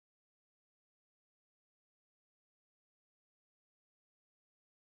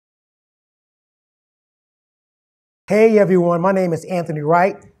Hey everyone, my name is Anthony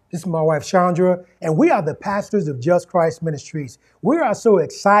Wright. This is my wife Chandra, and we are the pastors of Just Christ Ministries. We are so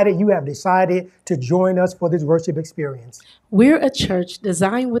excited you have decided to join us for this worship experience. We're a church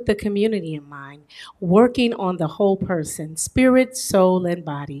designed with the community in mind, working on the whole person, spirit, soul, and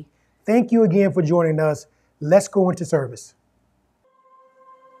body. Thank you again for joining us. Let's go into service.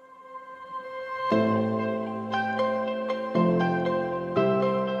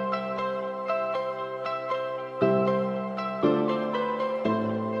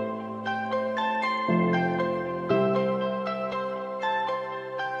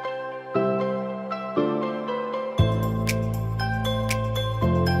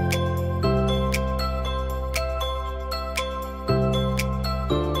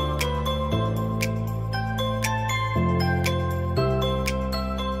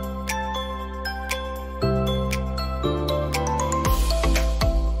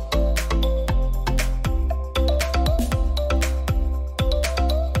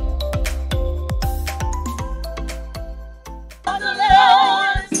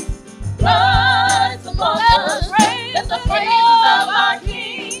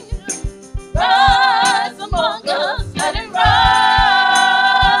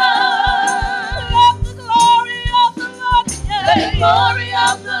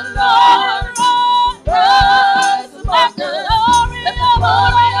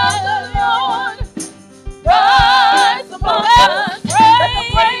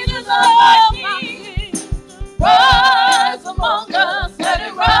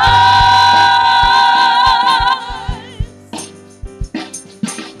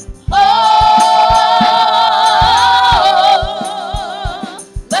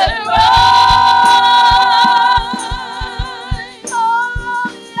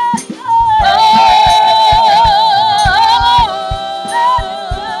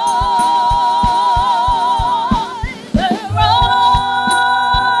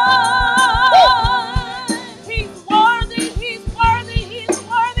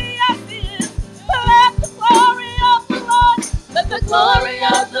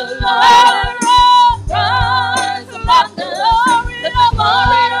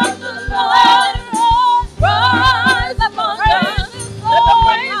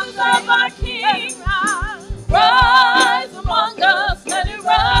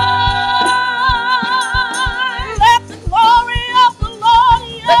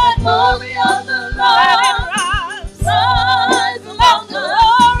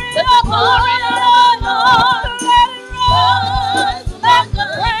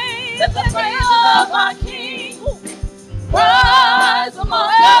 Let the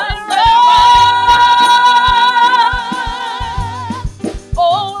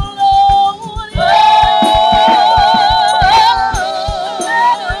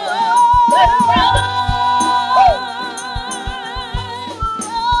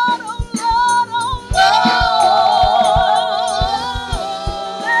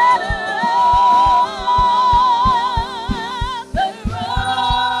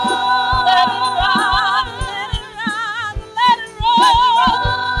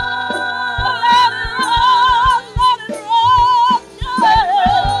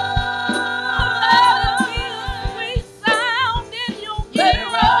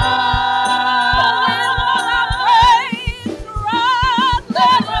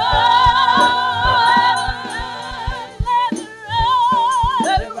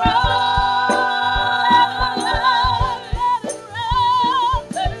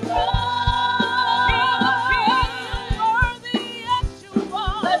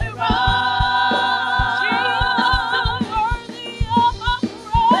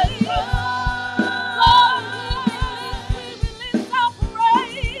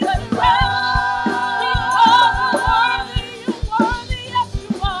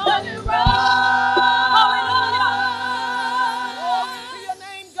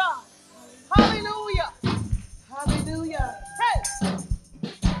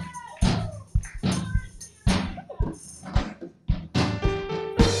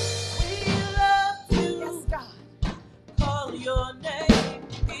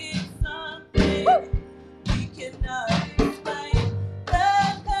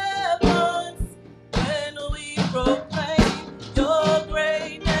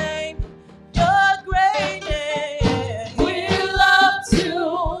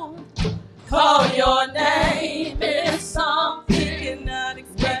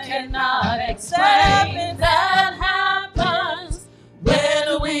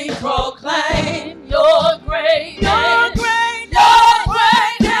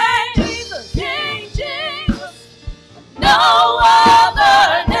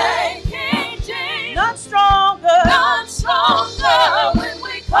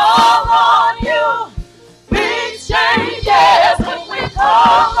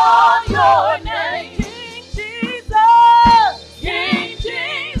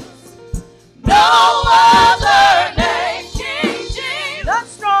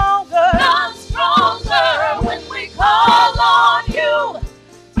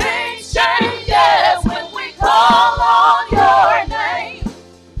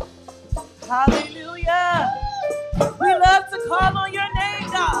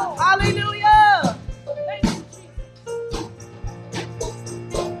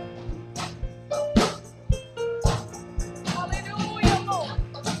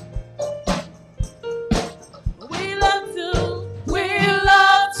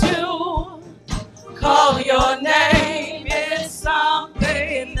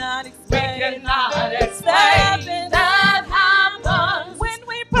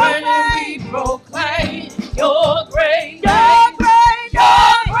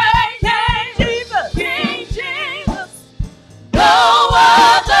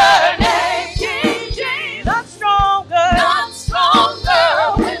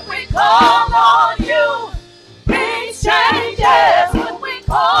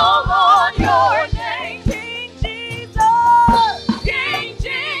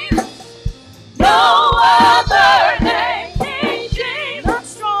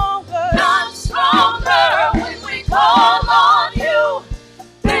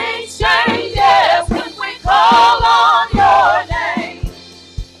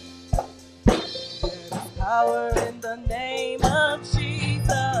power in the name of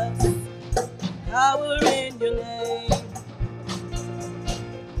Jesus. Power in your name.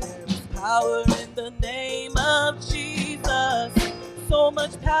 There is power in the name of Jesus. So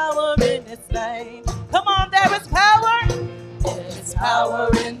much power in His name. Come on, there is power. There is power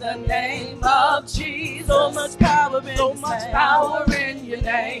in the name of Jesus. So much power in so much name. Power in your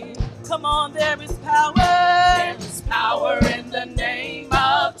name. Come on, there is power. There is power in the name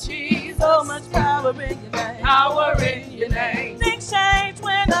of Jesus. So much power in your name. Power in your name. Things change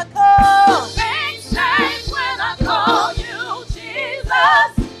when I call. Things change when I call you,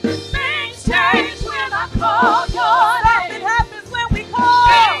 Jesus. Things change when I call your name. Something happens when we call.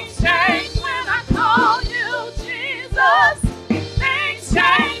 Things change when I call you, Jesus. Things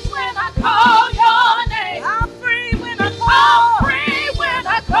change when I call your name. I'm free when I call. I'm free when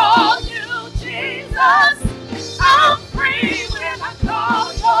I call you, Jesus. I'm free when I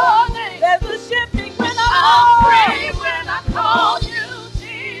call your name. There's a shifting when I'm free when I call you,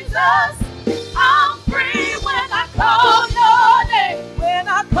 Jesus. I'm free when I call your name. When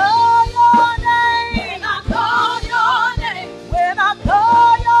I call your name. When I call your name. When I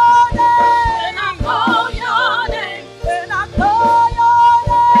call your name. When I call your name. When I call your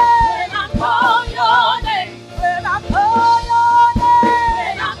name. When I call your name. When I call your name.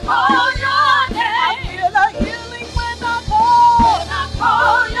 When I call your name. I feel a healing when I call. When I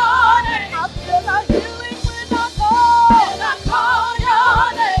call your name. I feel a healing when I call. When I call your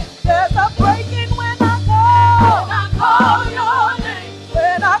name. There's a breaking when I call. When I call your name.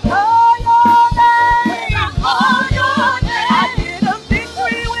 When I call your name. When I call your name. I get a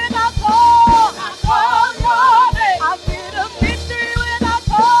victory when I call. When I call your name. I get a victory when I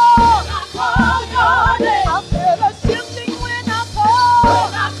call. When I call your name. I feel a shifting when I call.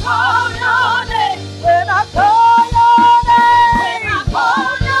 When I call your name. When I call your name. When I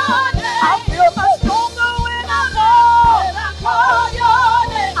call your name. I feel much stronger when I call. When I call your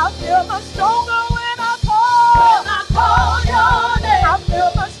name. I feel much stronger when I call. When I call your name. I feel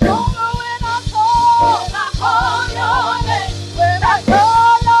much stronger when I call. When I call your name. When I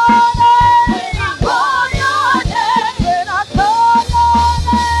call your name. When I call your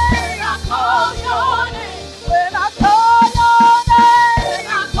name. When I call your name. When I call your name. When I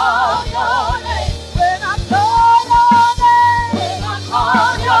call your name. When I call your name. When I call your name. When I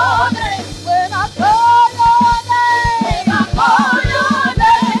call your name. When I call your name. When I call your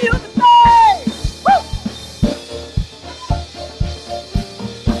name. You can say, woo!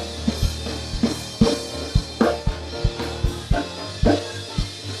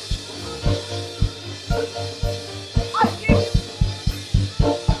 I give you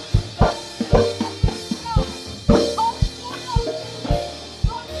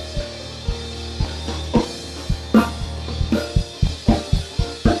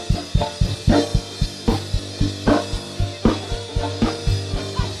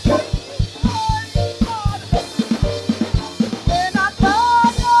when I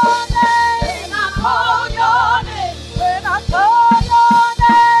call your name. When I call your name. When I call your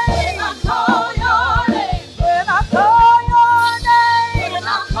name. When I call your name. When I call your name. When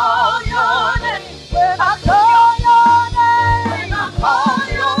I call your name. When I call your name. When I call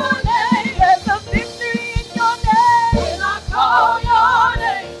your name. There's a victory in your name. When I call your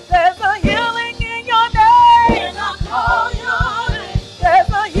name. There's a healing in your name. When I call your name. There's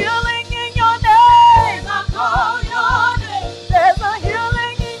a healing in your name. When I call your name. There's a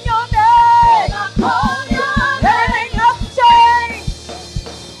healing in your name. When I call your name. Everything has to change.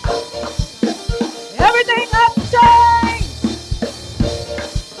 Everything has to change.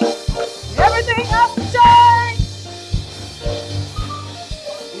 Everything has to change.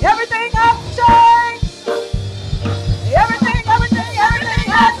 Everything has to change. Everything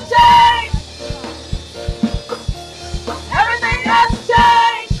has to change. Everything has to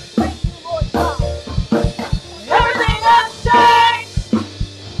change. Everything has to change.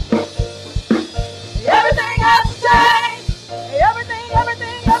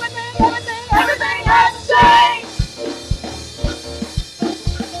 Everything has to change.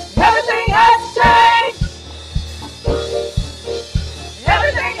 Everything has to change.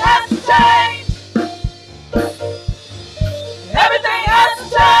 Everything has to change. Everything has to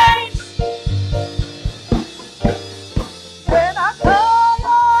change. When I call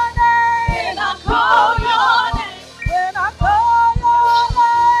your name. When I call your name. When I call your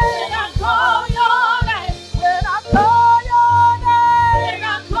name. When I call your name. When I call your name. When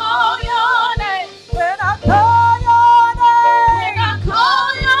I call your name. When I call your name. When I call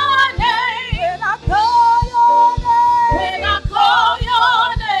your name. When I call your name. When I call your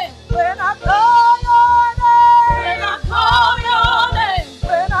name. When I call your name. When I call your name.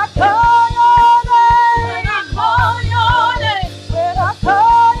 When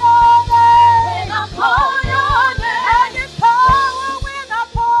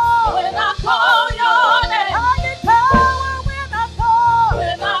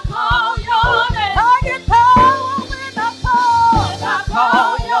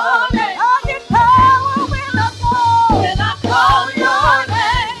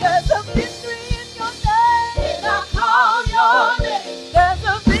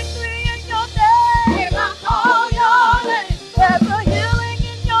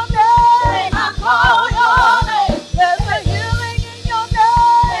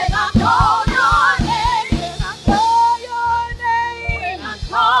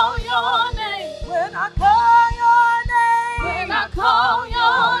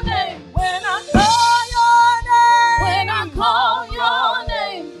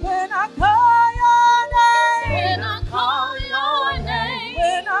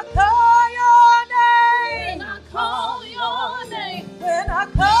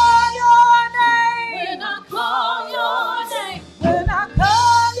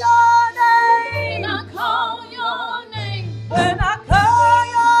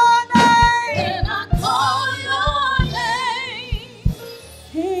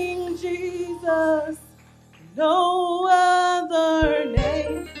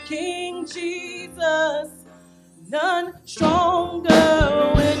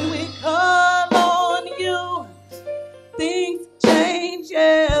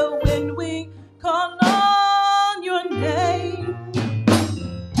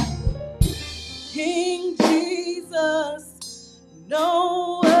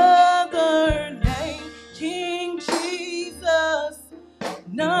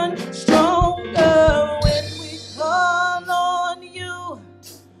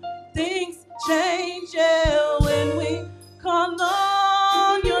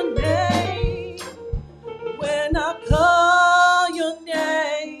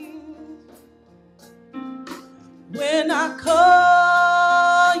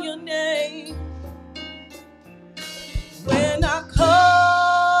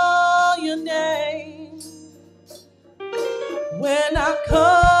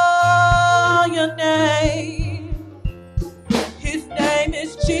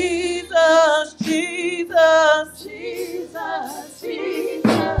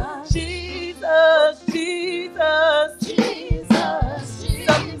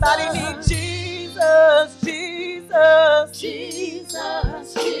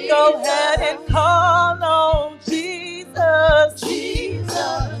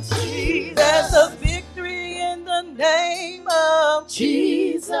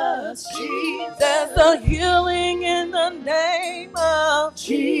Jesus, Jesus. There's a healing in the name of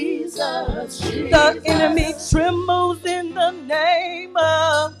Jesus, Jesus. The enemy trembles in the name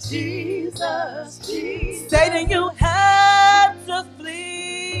of Jesus, Jesus. Satan, you have to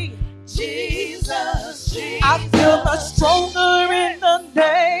flee. Jesus, Jesus. I feel much stronger in the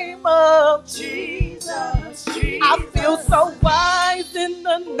name of Jesus, Jesus. I feel so wise in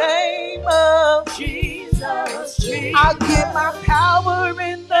the name of Jesus, Jesus. I get my power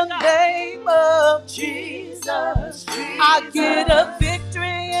in the name of Jesus, Jesus. I get a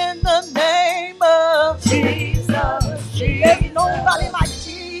victory in the name of Jesus, Jesus. There's nobody like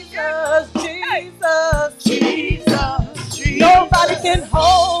Jesus, Jesus, Jesus, Jesus. Nobody can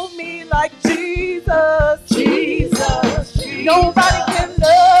hold me like Jesus, Jesus, Jesus. Nobody can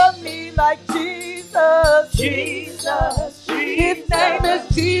love me like Jesus, Jesus, Jesus. His name is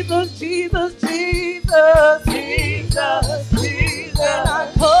Jesus, Jesus, Jesus, Jesus, Jesus. When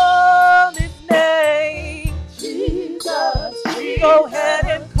I call his name, Jesus, Jesus. Go ahead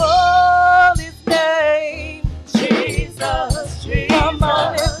and call his name, Jesus, Jesus. Come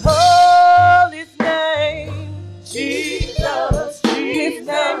on and call his name, Jesus, Jesus. His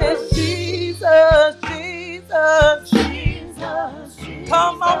name is Jesus, Jesus, Jesus, Jesus.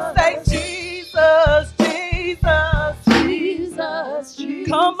 Come on, say Jesus, Jesus, Jesus, Jesus.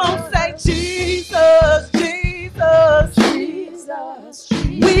 Come on, say Jesus, Jesus, Jesus, Jesus.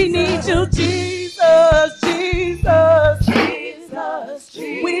 We need you, Jesus, Jesus, Jesus,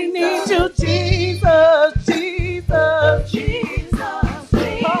 Jesus. We need you, Jesus, Jesus, Jesus.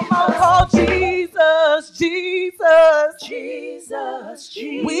 Come on, call Jesus, Jesus, Jesus,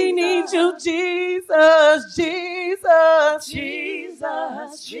 Jesus. We need you, Jesus, Jesus,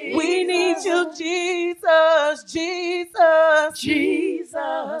 Jesus, Jesus. We need you, Jesus, Jesus,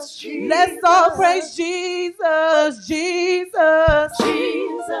 Jesus, Jesus. Let's all praise Jesus, Jesus,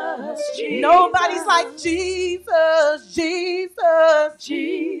 Jesus, Jesus. Nobody's like Jesus, Jesus,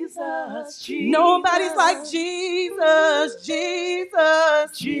 Jesus, Jesus. Nobody's like Jesus,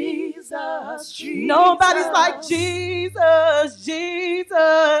 Jesus, Jesus, Jesus. Nobody's like Jesus,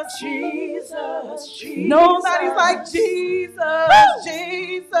 Jesus, Jesus, Jesus. Nobody's like Jesus,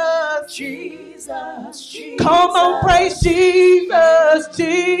 Jesus, Jesus, Jesus. Come on, praise Jesus,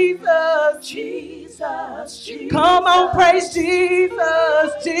 Jesus, Jesus, Jesus. Come on, praise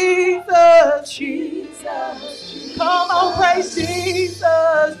Jesus, Jesus, Jesus, Jesus. Come on, praise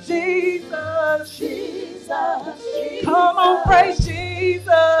Jesus, Jesus, Jesus, Jesus. Come on, praise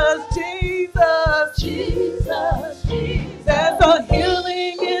Jesus, Jesus, Jesus, Jesus. There's a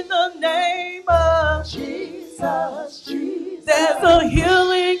healing in the name of Jesus, Jesus. There's a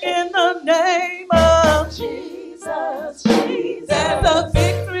healing in the name of Jesus, Jesus. There's a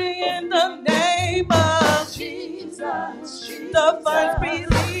victory in the name of Jesus, Jesus. The funds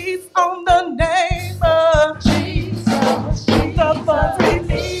released on the name of Jesus, Jesus. The funds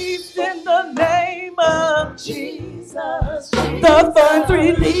released in the name of Jesus, Jesus. The funds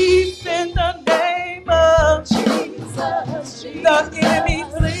released in the name of Jesus, Jesus. The enemy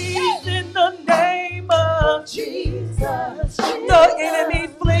flees in the name of Jesus, Jesus. The enemy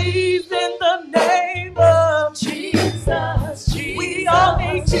flees in the name of Jesus, Jesus. We all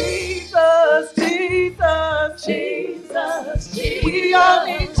need Jesus, Jesus, Jesus, Jesus. We all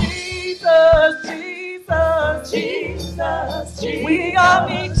need Jesus, Jesus, Jesus, Jesus. We all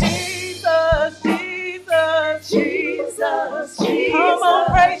need Jesus, Jesus, Jesus, Jesus. Come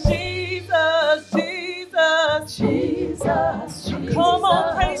on, praise Jesus, Jesus, Jesus, Jesus. Come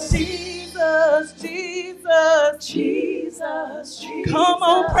on, praise Jesus, Jesus, Jesus, Jesus. Come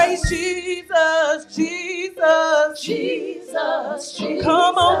on, praise Jesus, Jesus, Jesus, Jesus.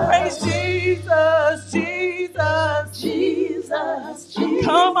 Come on, praise Jesus, Jesus, Jesus, Jesus.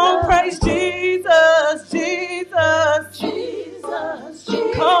 Come on, praise Jesus, Jesus, Jesus,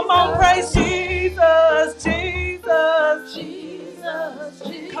 Jesus. Come on, praise Jesus, Jesus, Jesus,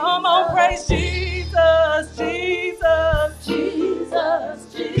 Jesus. Come on, praise Jesus, Jesus, Jesus,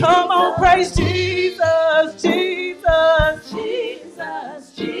 Jesus. Come on, praise Jesus, Jesus,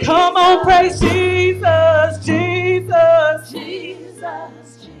 Jesus, Jesus. Come on, praise Jesus, Jesus,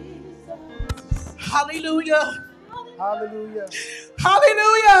 Jesus, Jesus. Hallelujah. Hallelujah.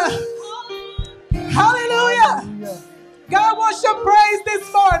 Hallelujah. Hallelujah. God wants your praise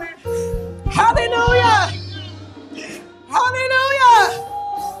this morning. Hallelujah. Hallelujah.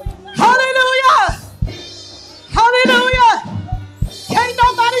 Hallelujah. Hallelujah. Can't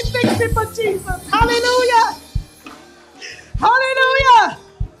nobody fix it but Jesus. Hallelujah. Hallelujah.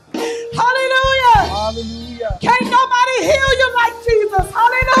 Hallelujah. Hallelujah. Can't nobody heal you like Jesus.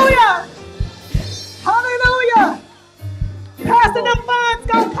 Hallelujah. Hallelujah. Pastor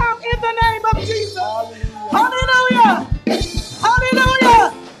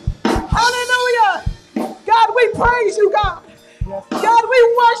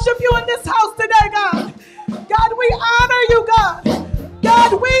you in this house today, God. God, we honor you, God.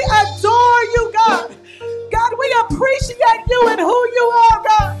 God, we adore you, God. God, we appreciate you and who you are,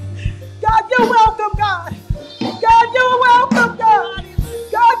 God. God, you're welcome, God. God, you're welcome, God.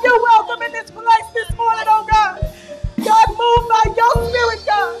 God, you're welcome in this place this morning, oh God. God, move by your spirit,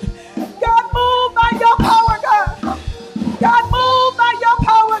 God. God, move by your power, God. God, move by your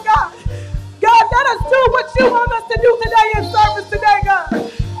power, God. God, let us do what you want us to do today in service today,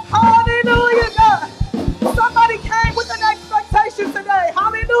 God. Hallelujah, God. Somebody came with an expectation today.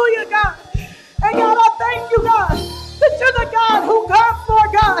 Hallelujah, God. And God, I thank you, God, that you're the God who comes for,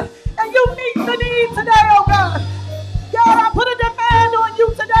 God, and you meet the need today, oh God. God, I put a demand on you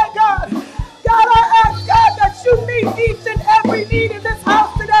today, God. God, I ask, God, that you meet each and every need in this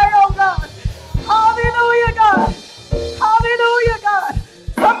house today, oh God. Hallelujah, God. Hallelujah, God.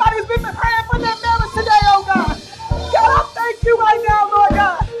 Somebody's been praying for their marriage today, oh God. God, I thank you right now, Lord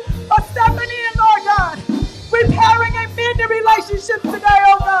God, for stepping in, Lord God, repairing and mending relationships today,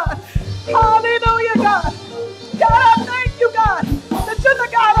 oh God. Hallelujah, God. God, I thank you, God, that you're the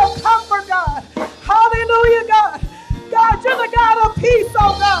God of comfort, God. Hallelujah, God. God, you're the God of peace,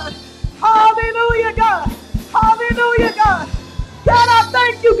 oh God. Hallelujah, God. Hallelujah, God. God, I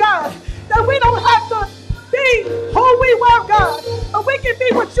thank you, God, that we don't have to be who we were, God, but we can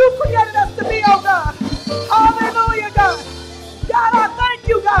be what you created us to be, oh God. Hallelujah, God. God, I thank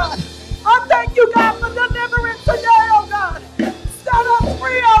you, God. I thank you, God, for deliverance today, oh God. Set us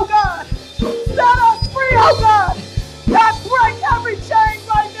free, oh God. Set us free, oh God. God, break every chain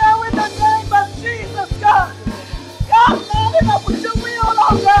right now in the name of Jesus, God. God, line it up with your will,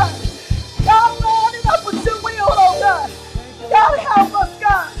 oh God. God, line it up with your will, oh God. God, help us,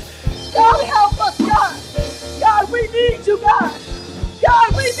 God. God, help us, God. God, we need you, God.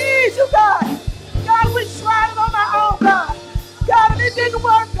 God, we need you, God. God, we tried it on our own, God. God, and it didn't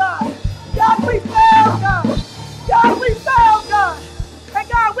work, God. God, we failed, God. God, we failed, God. And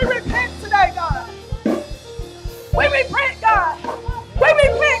God, we repent today, God. We repent, God. We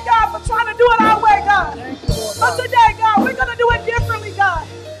repent, God, for trying to do it our way, God. But today, God, we're going to do it differently, God.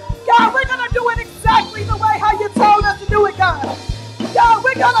 God, we're going to do it exactly the way how you told us to do it, God. God,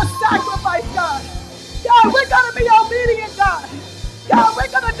 we're going to sacrifice, God. God, we're going to be obedient, God. God,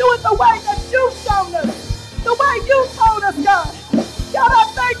 we're going to do it the way that you showed us. The way you told us, God. God, I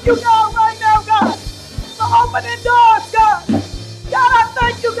thank you, God, right now, God, for opening doors, God. God, I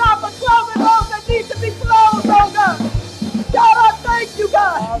thank you, God, for closing doors that need to be closed, oh God. God, I thank you,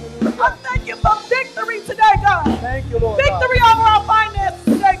 God. Hallelujah. I thank you for victory today, God. Thank you, Lord. Victory God. Over our finances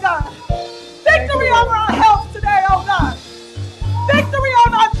today, God. Victory you, over our health today, oh God. Victory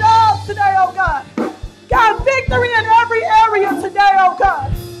on our jobs today, oh God. God, victory in every area today, oh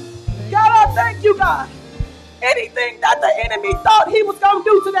God. God, I thank you, God. Anything that the enemy thought he was going to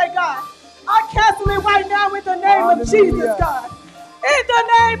do today, God, I cancel it right now in the name of Jesus, God. In the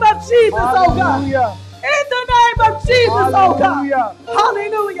name of Jesus, oh God. In the name of Jesus, oh God.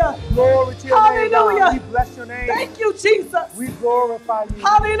 Hallelujah. Glory to your name, God. We bless your name. Thank you, Jesus. We glorify you.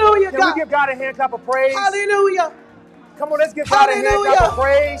 Hallelujah, God. Can we give God a hand clap of praise? Hallelujah. Come on, let's give God a hand clap of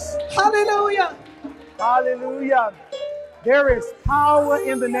praise. Hallelujah. Hallelujah. There is power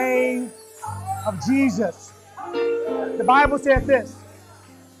in the name of Jesus. The Bible said this.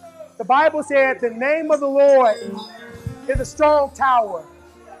 The Bible said the name of the Lord is a strong tower,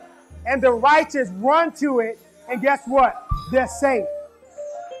 and the righteous run to it, and guess what? They're safe.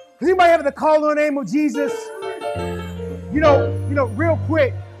 Does anybody have to call on the name of Jesus? You know, real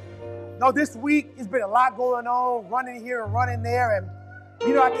quick. No, this week it's been a lot going on, running here and running there, and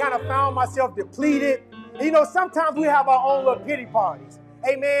I kind of found myself depleted. And sometimes we have our own little pity parties.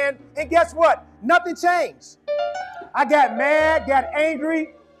 Amen. And guess what? Nothing changed. I got mad, got angry,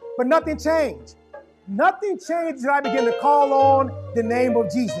 but nothing changed. Nothing changed until I began to call on the name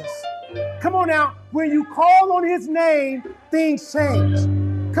of Jesus. Come on now. When you call on his name, things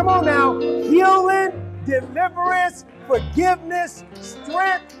change. Come on now. Healing, deliverance, forgiveness,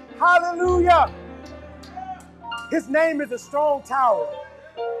 strength. Hallelujah. His name is a strong tower,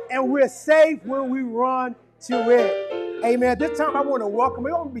 and we're safe when we run to it. Amen. This time I want to welcome,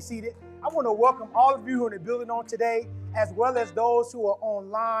 we won't be seated. I want to welcome all of you who are in the building on today, as well as those who are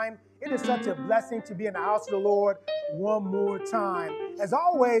online. It is such a blessing to be in the house of the Lord one more time. As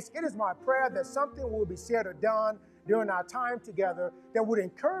always, it is my prayer that something will be said or done during our time together that would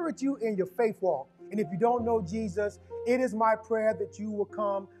encourage you in your faith walk. And if you don't know Jesus, it is my prayer that you will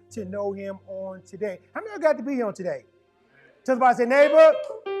come to know him on today. How many of you got to be here on today? Tell somebody, say, neighbor,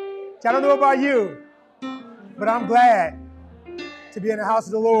 I don't know about you, but I'm glad to be in the house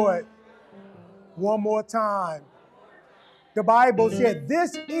of the Lord one more time. The Bible said,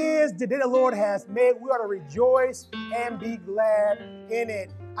 this is the day the Lord has made. We ought to rejoice and be glad in it.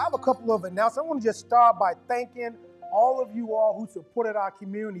 I have a couple of announcements. I want to just start by thanking all of you all who supported our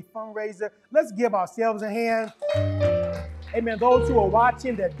community fundraiser. Let's give ourselves a hand. Amen. Those who are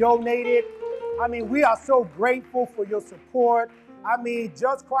watching that donated. I mean, we are so grateful for your support. I mean,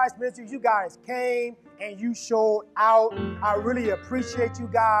 Just Christ Ministries, you guys came and you showed out. I really appreciate you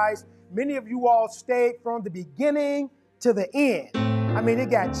guys. Many of you all stayed from the beginning to the end. I mean,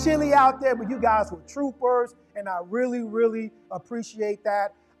 it got chilly out there, but you guys were troopers, and I really, really appreciate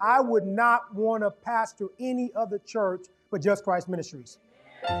that. I would not want to pastor any other church but Just Christ Ministries.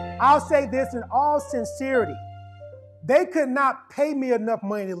 I'll say this in all sincerity. They could not pay me enough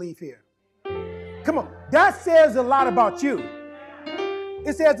money to leave here. Come on, that says a lot about you.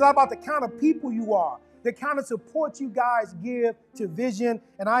 It says a lot about the kind of people you are, the kind of support you guys give to Vision,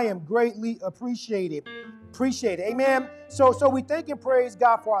 and I am greatly appreciated. Amen. So we thank and praise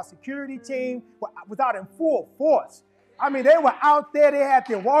God for our security team without in full force. I mean, they were out there. They had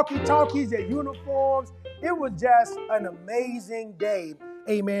their walkie-talkies, their uniforms. It was just an amazing day.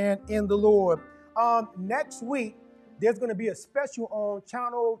 Amen. In the Lord. Next week, there's going to be a special on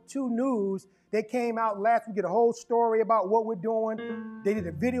Channel 2 News. They came out last week, did a whole story about what we're doing. They did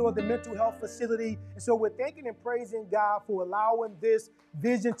a video of the mental health facility. And so we're thanking and praising God for allowing this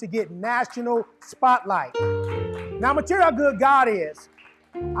vision to get national spotlight. Now, I'm going to tell you how good God is.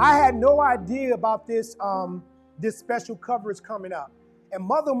 I had no idea about this, this special coverage coming up. And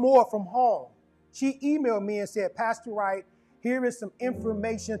Mother Moore from home, she emailed me and said, Pastor Wright, here is some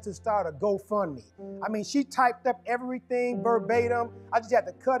information to start a GoFundMe. I mean, she typed up everything verbatim. I just had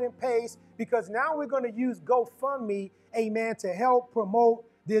to cut and paste because now we're going to use GoFundMe, amen, to help promote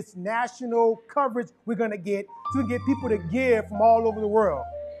this national coverage we're going to get so we can get people to give from all over the world.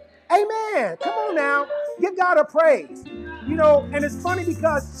 Amen. Come on now. Give God a praise. You know, and it's funny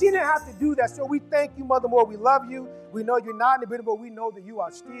because she didn't have to do that. So we thank you, Mother Moore. We love you. We know you're not in the business, but we know that you are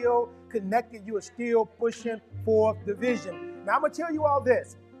still connected. You are still pushing for the vision. Now, I'm going to tell you all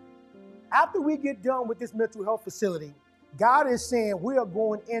this. After we get done with this mental health facility, God is saying we are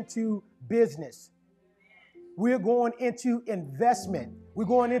going into business. We're going into investment. We're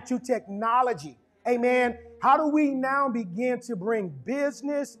going into technology. Amen. How do we now begin to bring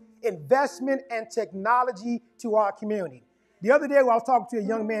business, investment, and technology to our community? The other day, when I was talking to a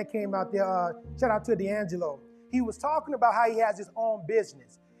young man came out there, shout out to D'Angelo. He was talking about how he has his own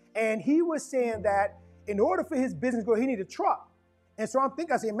business. And he was saying that in order for his business to go, he needed a truck. And so I'm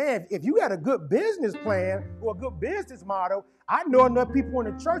thinking, I said, man, if you got a good business plan or a good business model, I know enough people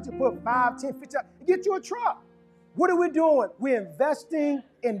in the church to put 5, 10, 50, get you a truck. What are we doing? We're investing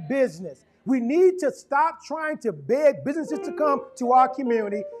in business. We need to stop trying to beg businesses to come to our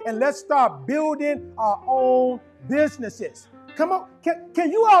community and let's start building our own businesses. Come on,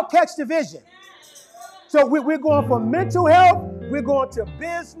 can you all catch the vision? So we're going from mental health, we're going to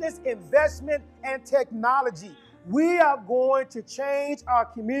business, investment, and technology. We are going to change our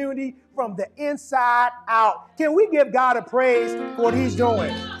community from the inside out. Can we give God a praise for what he's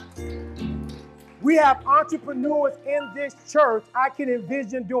doing? We have entrepreneurs in this church I can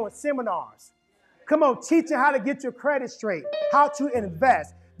envision doing seminars. Come on, teaching how to get your credit straight, how to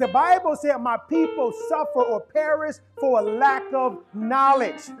invest. The Bible said, my people suffer or perish for a lack of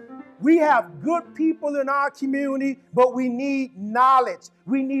knowledge. We have good people in our community, but we need knowledge.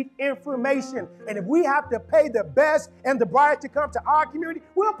 We need information. And if we have to pay the best and the brightest to come to our community,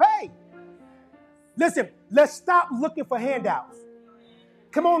 we'll pay. Listen, let's stop looking for handouts.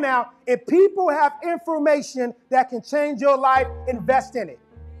 Come on now. If people have information that can change your life, invest in it.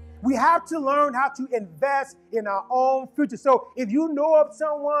 We have to learn how to invest in our own future. So if you know of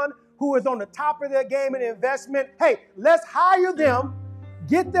someone who is on the top of their game in investment, hey, let's hire them,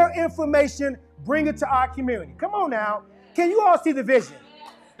 get their information, bring it to our community. Come on now. Can you all see the vision?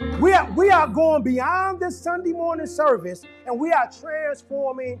 We are going beyond this Sunday morning service, and we are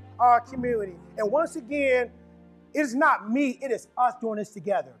transforming our community. And once again, it's not me, it is us doing this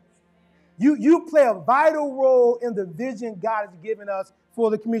together. You play a vital role in the vision God has given us for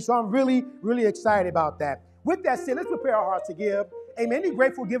the community. So I'm really, really excited about that. With that said, let's prepare our hearts to give. Amen. Any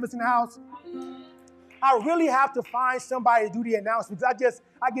grateful givers in the house? I really have to find somebody to do the announcements. I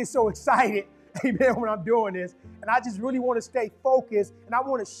get so excited, amen, when I'm doing this. And I just really want to stay focused. And I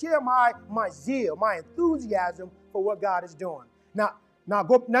want to share my zeal, my enthusiasm for what God is doing. Now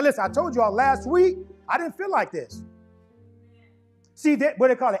listen, I told you all last week, I didn't feel like this. See, what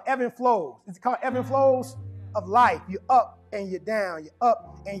they call it, ebb and flows. It's called ebb and flows of life. You're up and you're down. You're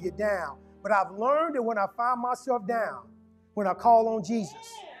up and you're down. But I've learned that when I find myself down, when I call on Jesus,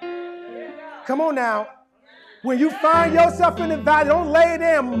 come on now, When you find yourself in the valley, don't lay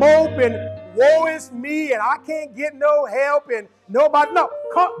there and mope and woe is me and I can't get no help and nobody. No,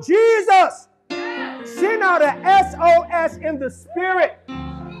 call Jesus. Send out an SOS in the spirit.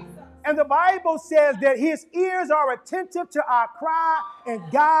 And the Bible says that his ears are attentive to our cry and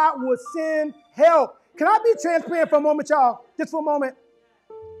God will send help. Can I be transparent for a moment, y'all? Just for a moment.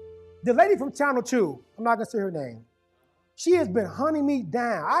 The lady from Channel 2, I'm not going to say her name. She has been hunting me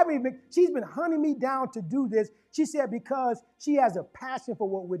down. She's been hunting me down to do this. She said because she has a passion for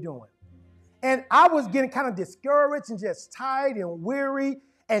what we're doing. And I was getting kind of discouraged and just tired and weary.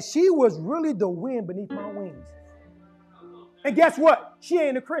 And she was really the wind beneath my wings. And guess what? She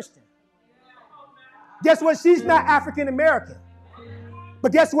ain't a Christian. Guess what? She's not African American.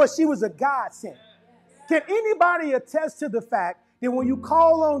 But guess what? She was a godsend. Can anybody attest to the fact that when you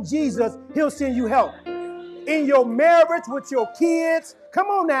call on Jesus, he'll send you help? In your marriage, with your kids, come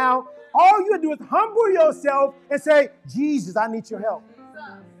on now. All you do is humble yourself and say, Jesus, I need your help.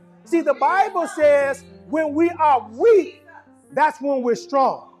 See, the Bible says when we are weak, that's when we're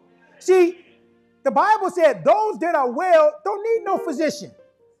strong. See, the Bible said those that are well don't need no physician.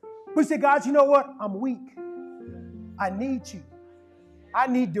 We say, God, you know what? I'm weak. I need you. I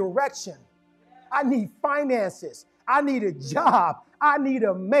need direction. I need finances. I need a job. I need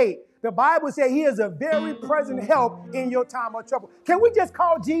a mate. The Bible says he is a very present help in your time of trouble. Can we just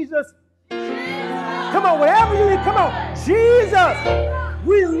call Jesus? Come on, whatever you need, come on. Jesus,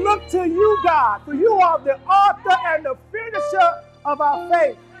 we look to you, God, for you are the author and the finisher of our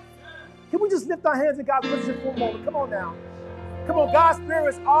faith. Can we just lift our hands in God's presence for a moment? Come on now. Come on, God's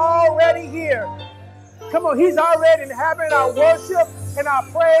Spirit is already here. Come on, he's already inhabiting our worship and our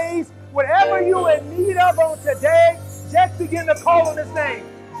praise. Whatever you're in need of on today, just begin to call on his name.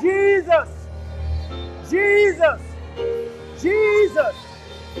 Jesus, Jesus, Jesus,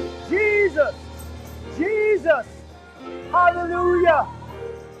 Jesus, Jesus. Hallelujah.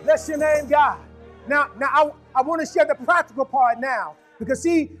 Bless your name, God. Now I want to share the practical part now. Because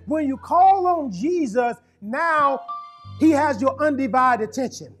see, when you call on Jesus, now he has your undivided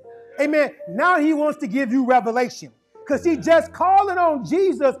attention. Amen. Now he wants to give you revelation. Because see, just calling on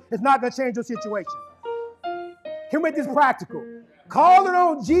Jesus is not going to change your situation. Can we make this practical? Calling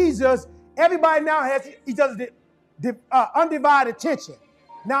on Jesus, everybody now has each other's undivided attention.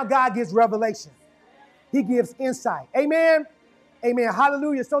 Now God gives revelation. He gives insight. Amen. Amen.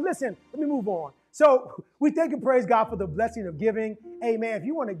 Hallelujah. So listen, let me move on. So we thank and praise God for the blessing of giving. Amen. If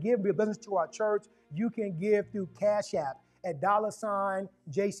you want to give, be a blessing to our church, you can give through Cash App at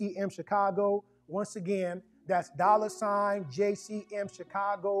 $JCM Chicago. Once again, that's $JCM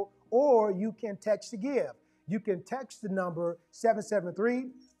Chicago, or you can text to give. You can text the number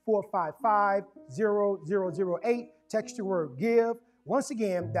 773-455-0008. Text the word give. Once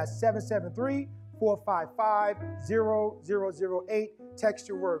again, that's 773-455-0008. Text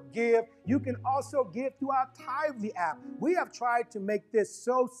your word give. You can also give through our Thighten app. We have tried to make this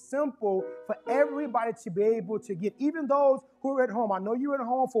so simple for everybody to be able to give, even those who are at home. I know you're at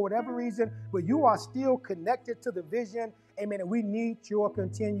home for whatever reason, but you are still connected to the vision. Amen. And we need your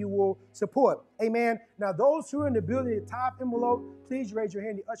continual support. Amen. Now, those who are in the building, the top envelope, please raise your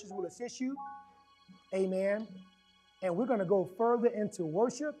hand. The ushers will assist you. Amen. And we're going to go further into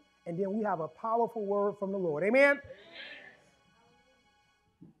worship, and then we have a powerful word from the Lord. Amen.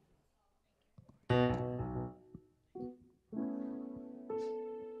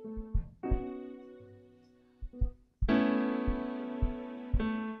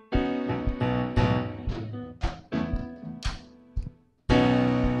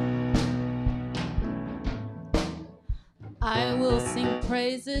 I will sing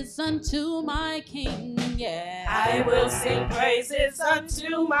praises unto my King, yeah. I will sing praises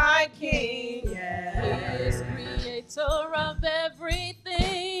unto my King, yeah. He is creator of everything.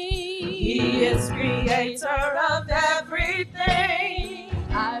 He is creator of everything.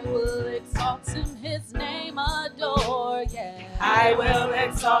 I will exalt him, his name adore, yeah. I will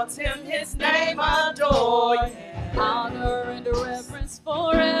exalt him, his name adore, yeah. Honor and reverence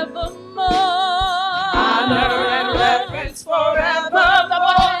forevermore. Honor and reverence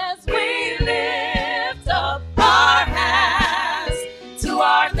forevermore. As we lift up our hands to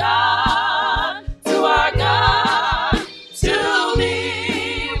our God, to our God. To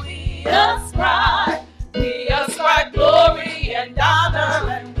thee we ascribe glory and honor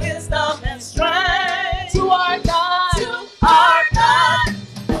and wisdom and strength. To our God, to our God.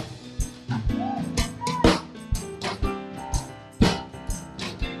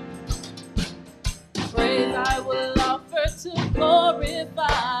 praise I will offer to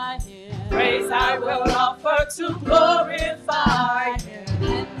glorify him. Praise I will offer to glorify him.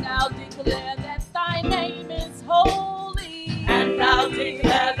 And now declare that thy name is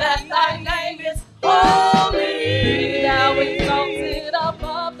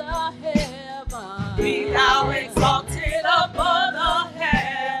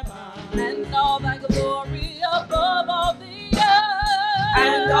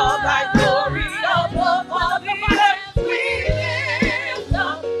thy glory above all the earth. We lift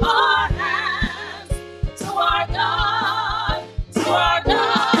up our hands to our God, to our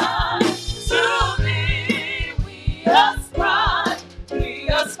God. To thee we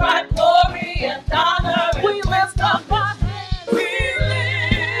ascribe glory and honor. We lift up our hands. We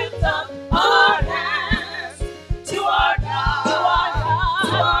lift up our hands to our God, to our God,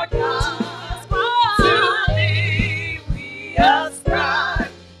 to our God. To thee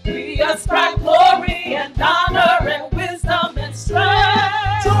we ascribe glory and honor and wisdom and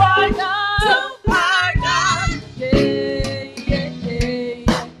strength to our God, to our God. Yeah, yeah, yeah,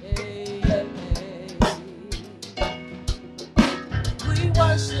 yeah, yeah.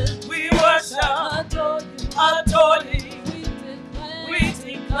 We worship, adore you. We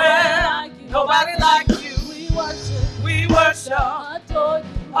declare, nobody like you. We worship,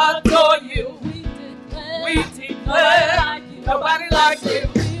 adore you. We declare, nobody like you.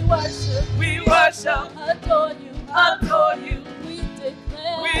 We worship, adore you. We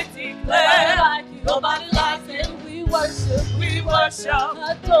declare, nobody like you. We worship,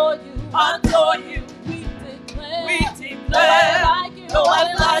 adore you. We declare, nobody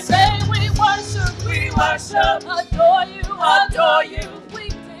like you. We worship, adore you. We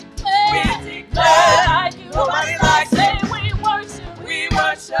declare, nobody like you. We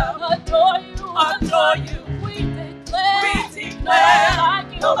worship, adore you. We declare, nobody like you. We worship, adore you. We declare,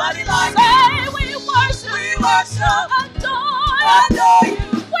 nobody like you. We worship, adore you.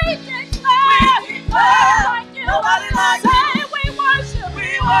 We declare, nobody like you.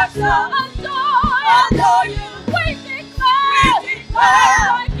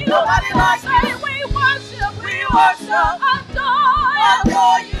 We worship, adore you.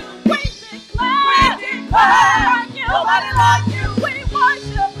 We declare, nobody like you. We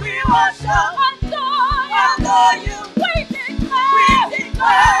worship, adore you. We declare,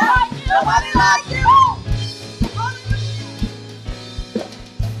 nobody like you.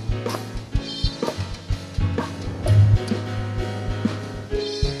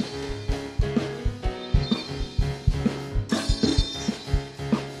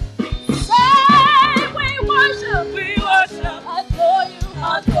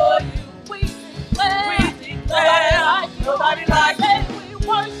 Adore you. We declare, nobody like you.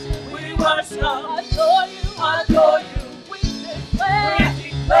 We worship, adore you. We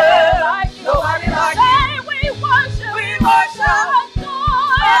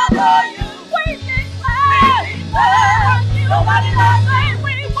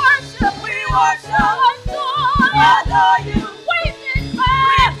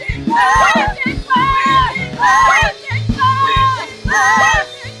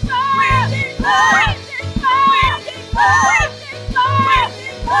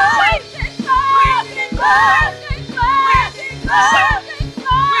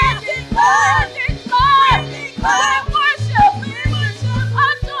declare, nobody like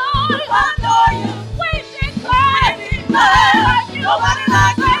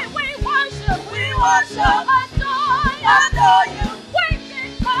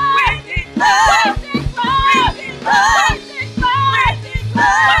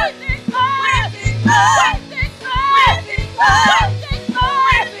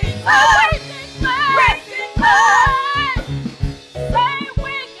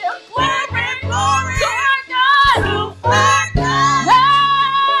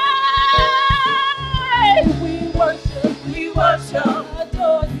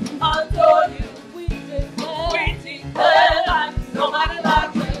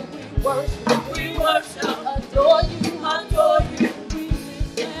you. We worship, adore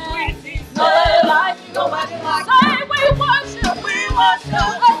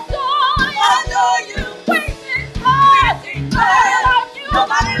you. We declare,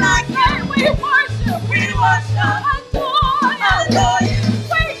 nobody like you. We worship, adore you. We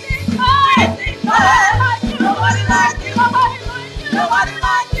declare,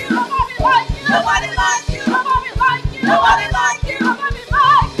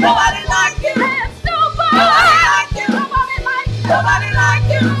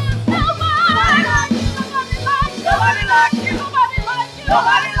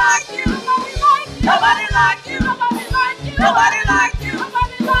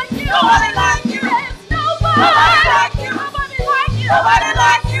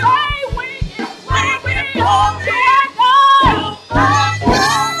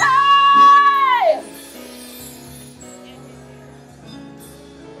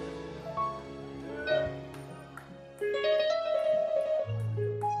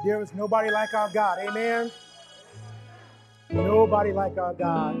 There is nobody like our God. Amen. Nobody like our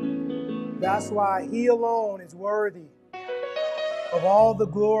God. That's why He alone is worthy of all the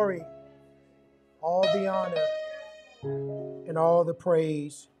glory, all the honor, and all the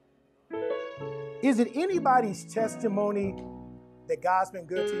praise. Is it anybody's testimony that God's been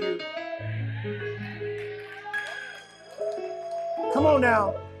good to you? Come on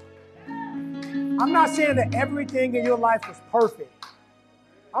now. I'm not saying that everything in your life was perfect.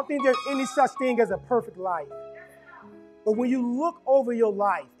 I don't think there's any such thing as a perfect life. But when you look over your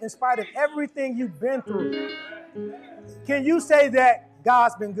life, in spite of everything you've been through, can you say that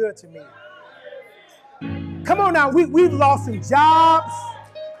God's been good to me? Come on now, we've lost some jobs.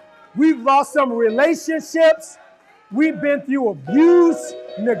 We've lost some relationships. We've been through abuse,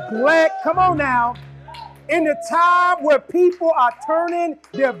 neglect. Come on now. In the time where people are turning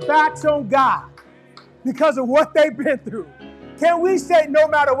their backs on God because of what they've been through, can we say no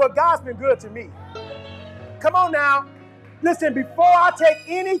matter what, God's been good to me? Come on now. Listen, before I take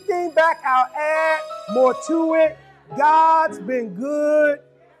anything back, I'll add more to it. God's been good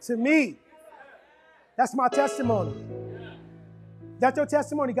to me. That's my testimony. That's your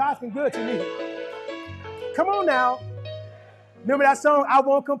testimony. God's been good to me. Come on now. Remember that song, I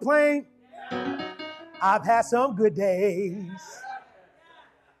Won't Complain? I've had some good days,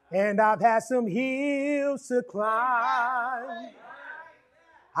 and I've had some hills to climb.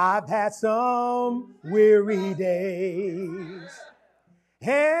 I've had some weary days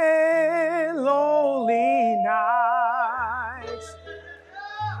and lonely nights.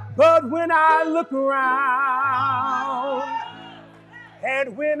 But when I look around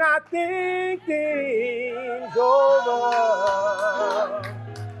and when I think things over,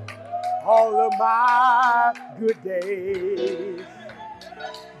 all of my good days,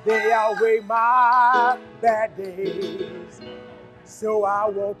 they outweigh my bad days, so I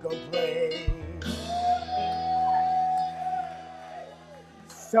won't complain.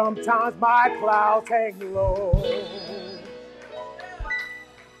 Sometimes my clouds hang low.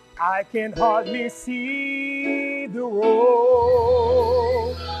 I can hardly see the road.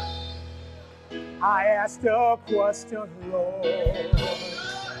 I asked a question, Lord.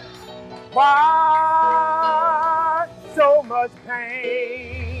 Why so much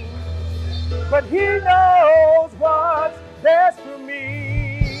pain? But He knows what's best for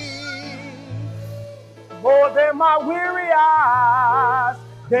me. More than my weary eyes,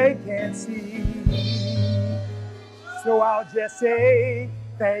 they can't see. So I'll just say,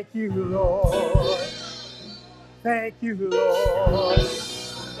 thank you, Lord. Thank you, Lord.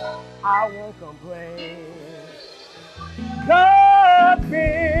 I won't complain. God's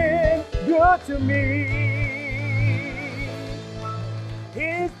been good to me.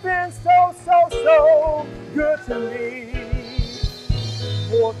 He's been so good to me.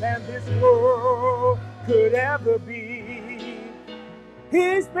 More than this world could ever be.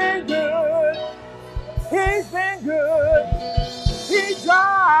 He's been good. He's been good. He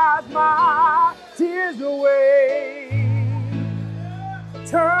dries my tears away.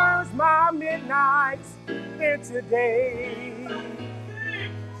 Turns my midnights into day.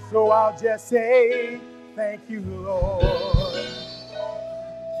 So I'll just say, thank you, Lord.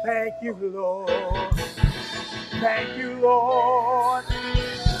 Thank you, Lord. Thank you, Lord.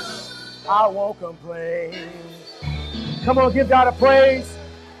 I won't complain. Come on, give God a praise.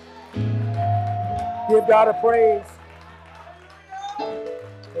 Give God a praise.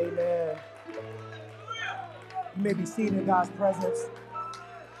 Amen. You may be seated in God's presence.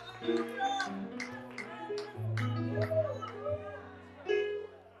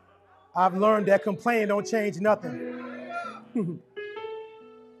 I've learned that complaining don't change nothing.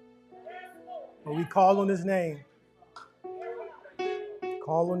 When we call on His name,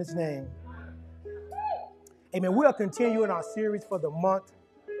 call on His name. Amen. We are continuing our series for the month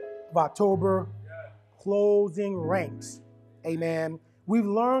of October, Closing Ranks. Amen. We've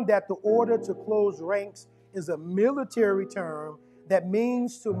learned that the order to close ranks is a military term that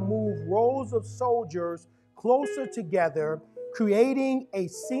means to move rows of soldiers closer together, creating a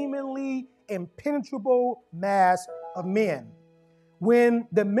seemingly impenetrable mass of men. When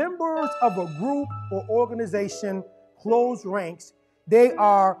the members of a group or organization close ranks, they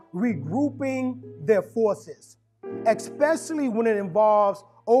are regrouping their forces, especially when it involves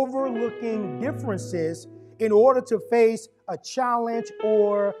overlooking differences in order to face a challenge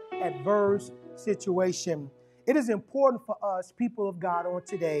or adverse situation. It is important for us, people of God, on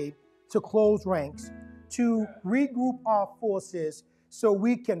today to close ranks, to regroup our forces so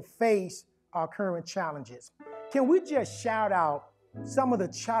we can face our current challenges. Can we just shout out some of the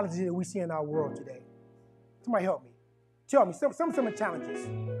challenges that we see in our world today? Somebody help me. Tell me some of the challenges.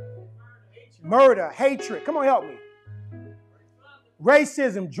 Murder, hatred. Come on, help me.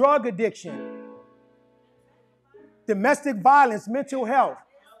 Racism, drug addiction. domestic violence, mental health.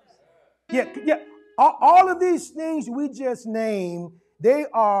 Yeah. All of these things we just named, they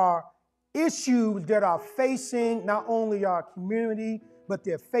are issues that are facing not only our community, but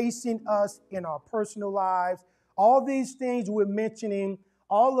they're facing us in our personal lives. All these things we're mentioning,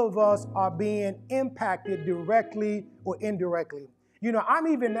 all of us are being impacted directly or indirectly. You know, I'm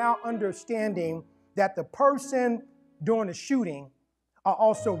even now understanding that the person during the shooting are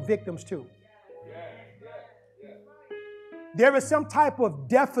also victims too. There is some type of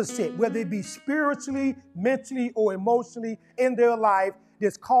deficit, whether it be spiritually, mentally, or emotionally in their life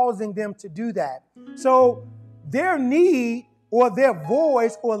that's causing them to do that. So their need or their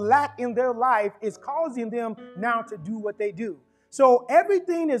voice or lack in their life is causing them now to do what they do. So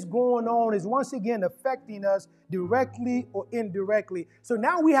everything that's going on is once again affecting us directly or indirectly. So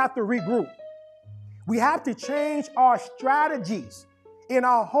now we have to regroup. We have to change our strategies in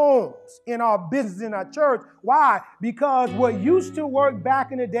our homes, in our business, in our church. Why? Because what used to work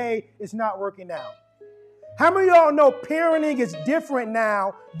back in the day is not working now. How many of y'all know parenting is different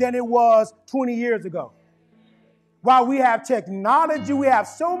now than it was 20 years ago? While we have technology, we have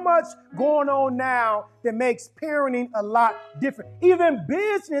so much going on now that makes parenting a lot different. Even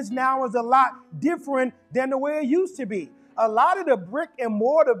business now is a lot different than the way it used to be. A lot of the brick and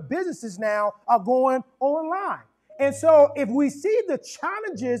mortar businesses now are going online. And so if we see the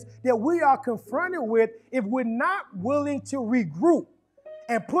challenges that we are confronted with, if we're not willing to regroup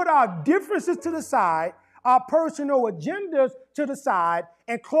and put our differences to the side, our personal agendas to the side,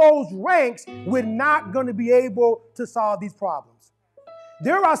 and close ranks, we're not going to be able to solve these problems.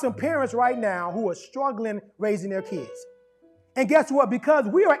 There are some parents right now who are struggling raising their kids. And guess what? Because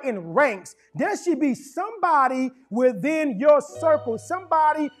we are in ranks, there should be somebody within your circle,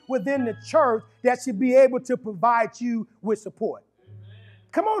 somebody within the church that should be able to provide you with support.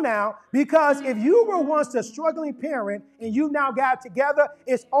 Come on now, because if you were once a struggling parent and you now got together,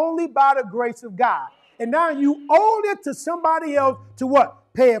 it's only by the grace of God. And now you owe it to somebody else to what?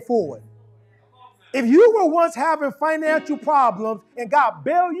 Pay it forward. If you were once having financial problems and God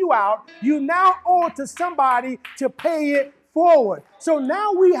bailed you out, you now owe it to somebody to pay it forward. So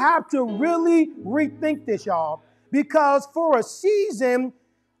now we have to really rethink this, y'all, because for a season,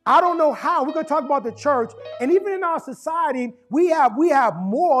 I don't know how, we're going to talk about the church, and even in our society, we have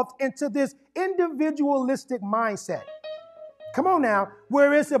morphed into this individualistic mindset. Come on now,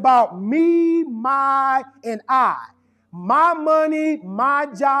 where it's about me, my, and I. My money, my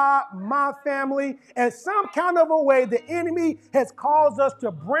job, my family, and some kind of a way the enemy has caused us to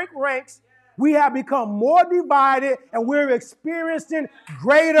break ranks. We have become more divided and we're experiencing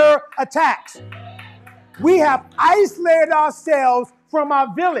greater attacks. We have isolated ourselves from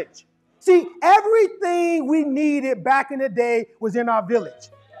our village. See, everything we needed back in the day was in our village.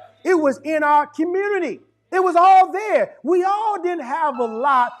 It was in our community. It was all there. We all didn't have a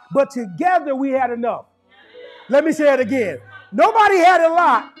lot, but together we had enough. Let me say it again. Nobody had a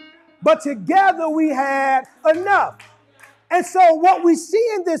lot, but together we had enough. And so what we see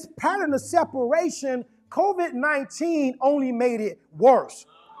in this pattern of separation, COVID-19 only made it worse.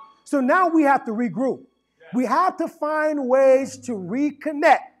 So now we have to regroup. We have to find ways to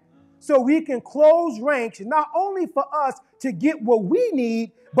reconnect so we can close ranks, not only for us to get what we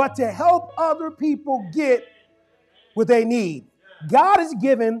need, but to help other people get what they need. God has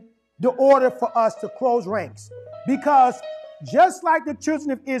given the order for us to close ranks because just like the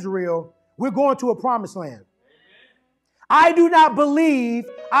children of Israel, we're going to a promised land. I do not believe,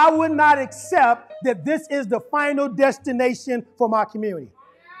 I would not accept that this is the final destination for my community.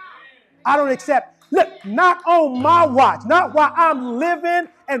 I don't accept. Look, not on my watch, not while I'm living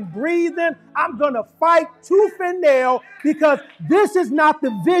and breathing. I'm going to fight tooth and nail because this is not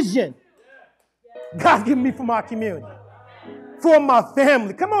the vision God's given me for my community, for my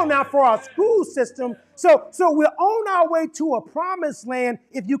family. Come on now, for our school system. So we're on our way to a promised land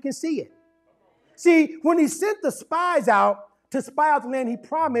if you can see it. See, when he sent the spies out to spy out the land he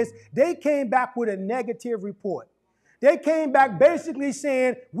promised, they came back with a negative report. They came back basically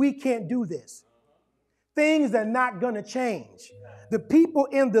saying, we can't do this. Things are not going to change. The people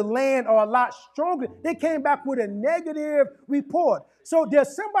in the land are a lot stronger. They came back with a negative report. So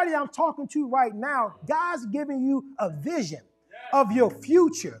there's somebody I'm talking to right now. God's giving you a vision of your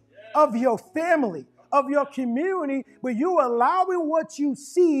future, of your family, of your community, but you're allowing what you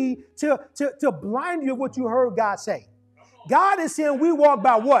see to blind you of what you heard God say. God is saying we walk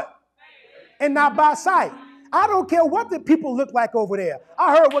by what? And not by sight. I don't care what the people look like over there.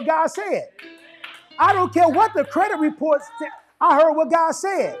 I heard what God said. I don't care what the credit reports say. I heard what God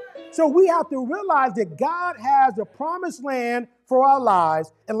said. So we have to realize that God has a promised land for our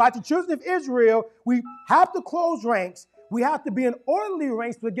lives. And like the children of Israel, we have to close ranks. We have to be in orderly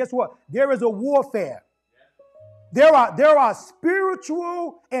ranks. But guess what? There is a warfare. There are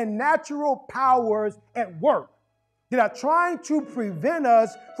spiritual and natural powers at work that are trying to prevent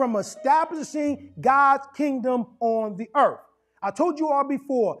us from establishing God's kingdom on the earth. I told you all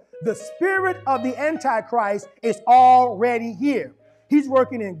before, the spirit of the Antichrist is already here. He's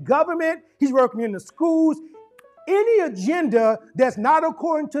working in government. He's working in the schools. Any agenda that's not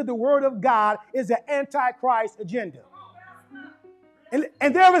according to the word of God is an Antichrist agenda.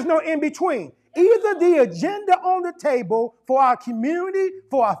 And there is no in between. Either the agenda on the table for our community,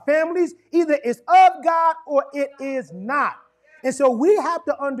 for our families, either is of God or it is not. And so we have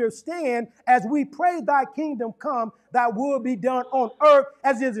to understand as we pray thy kingdom come, thy will be done on earth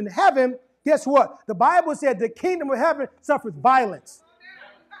as it is in heaven. Guess what? The Bible said the kingdom of heaven suffers violence.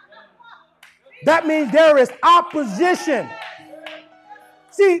 That means there is opposition.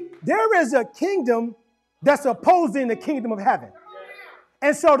 See, there is a kingdom that's opposing the kingdom of heaven.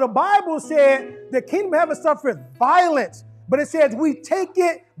 And so the Bible said the kingdom of heaven suffers violence, but it says we take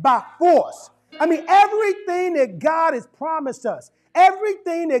it by force. I mean, everything that God has promised us,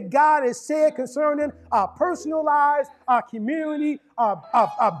 everything that God has said concerning our personal lives, our community,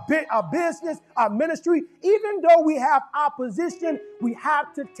 our business, our ministry, even though we have opposition, we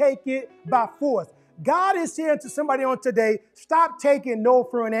have to take it by force. God is saying to somebody on today, stop taking no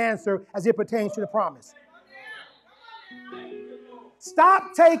for an answer as it pertains to the promise.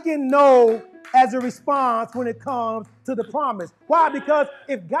 Stop taking no as a response when it comes to the promise. Why? Because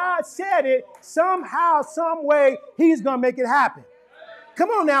if God said it, somehow, some way, he's going to make it happen. Come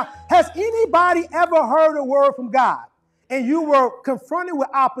on now. Has anybody ever heard a word from God and you were confronted with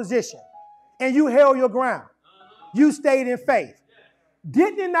opposition and you held your ground? You stayed in faith.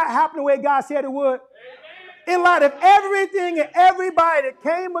 Didn't it not happen the way God said it would? In light of everything and everybody that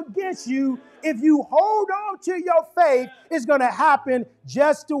came against you, if you hold on to your faith, it's going to happen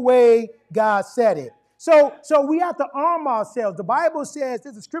just the way God said it. So we have to arm ourselves. The Bible says,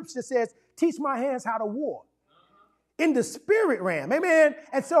 there's a scripture that says, teach my hands how to war. In the spirit realm, amen.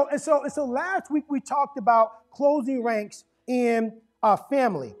 And so last week we talked about closing ranks in our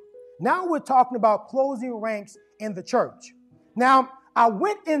family. Now we're talking about closing ranks in the church. Now, I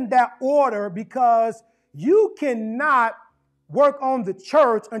went in that order because you cannot work on the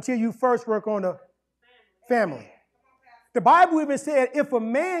church until you first work on the family. The Bible even said if a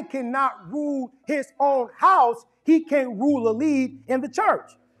man cannot rule his own house, he can't rule or lead in the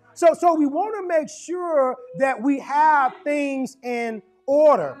church. So we want to make sure that we have things in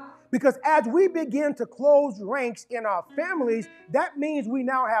order, because as we begin to close ranks in our families, that means we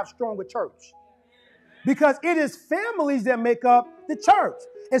now have stronger church. Because it is families that make up the church.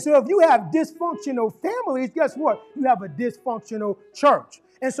 And so if you have dysfunctional families, guess what? You have a dysfunctional church.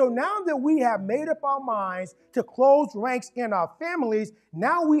 And so now that we have made up our minds to close ranks in our families,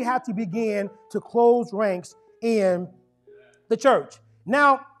 now we have to begin to close ranks in the church.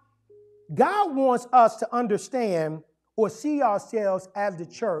 Now, God wants us to understand or see ourselves as the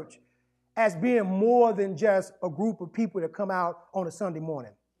church as being more than just a group of people that come out on a Sunday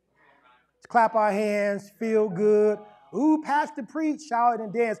morning. Clap our hands, feel good. Ooh, pastor preach, shout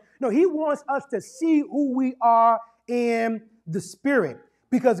and dance. No, he wants us to see who we are in the spirit,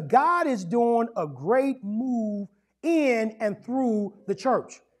 because God is doing a great move in and through the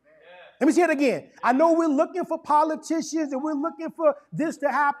church. Let me say it again. I know we're looking for politicians and we're looking for this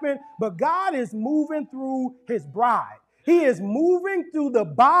to happen, but God is moving through his bride. He is moving through the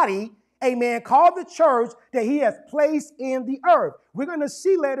body, amen, called the church, that he has placed in the earth. We're going to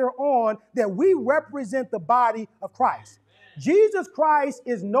see later on that we represent the body of Christ. Jesus Christ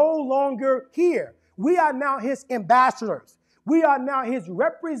is no longer here. We are now his ambassadors. We are now his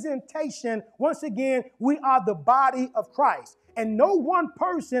representation. Once again, we are the body of Christ. And no one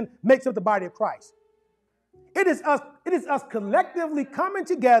person makes up the body of Christ. It is us collectively coming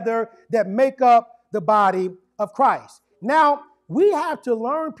together that make up the body of Christ. Now, we have to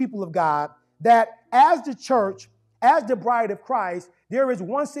learn, people of God, that as the church, as the bride of Christ, there is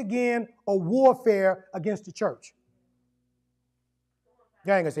once again a warfare against the church.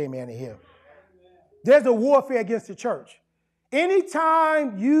 Y'all ain't gonna say amen in here. There's a warfare against the church.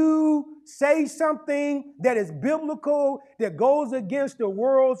 Anytime you say something that is biblical, that goes against the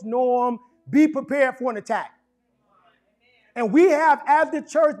world's norm, be prepared for an attack. And we have, as the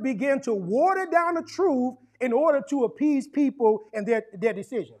church, begin to water down the truth in order to appease people and their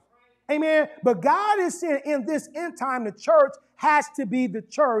decisions. Amen. But God is saying in this end time, the church has to be the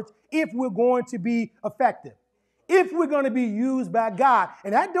church if we're going to be effective. if we're going to be used by God.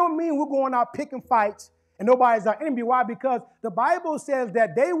 And that don't mean we're going out picking fights and nobody's our enemy. Why? Because the Bible says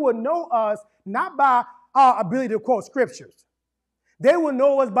that they will know us not by our ability to quote scriptures. They will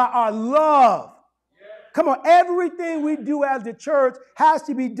know us by our love. Come on, everything we do as the church has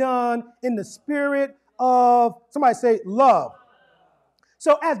to be done in the spirit of, somebody say, love.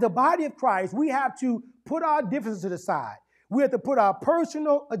 So as the body of Christ, we have to put our differences to the side. We have to put our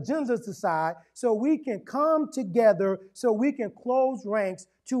personal agendas aside so we can come together, so we can close ranks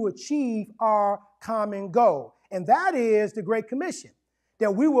to achieve our common goal. And that is the Great Commission,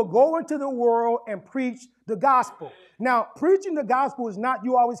 that we will go into the world and preach the gospel. Now, preaching the gospel is not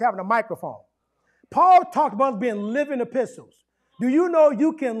you always having a microphone. Paul talked about us being living epistles. Do you know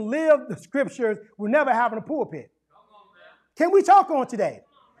you can live the scriptures with never having a pulpit? Can we talk on today?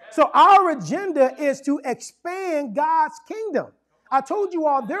 So our agenda is to expand God's kingdom. I told you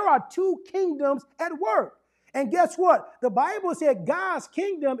all there are two kingdoms at work. And guess what? The Bible said God's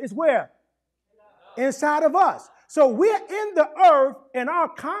kingdom is where? Inside of us. So we're in the earth, and our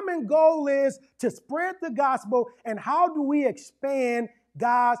common goal is to spread the gospel. And how do we expand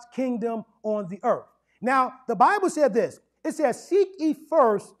God's kingdom on the earth? Now, the Bible said this. It says, seek ye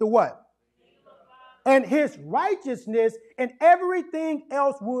first the what? And his righteousness, and everything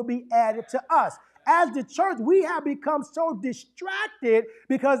else will be added to us. As the church, we have become so distracted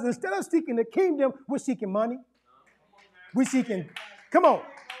because instead of seeking the kingdom, we're seeking money. We're seeking, come on,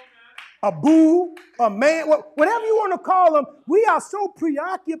 a boo, a man, whatever you want to call them. We are so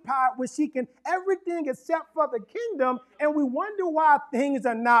preoccupied with seeking everything except for the kingdom, and we wonder why things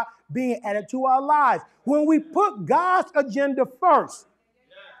are not being added to our lives. When we put God's agenda first,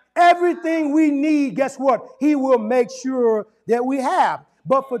 everything we need, guess what? He will make sure that we have.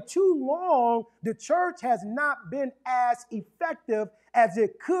 But for too long, the church has not been as effective as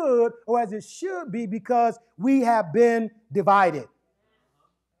it could or as it should be because we have been divided.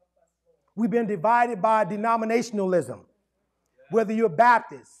 We've been divided by denominationalism. Whether you're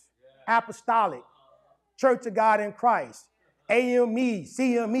Baptist, Apostolic, Church of God in Christ, AME,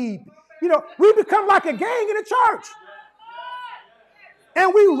 CME, we become like a gang in the church.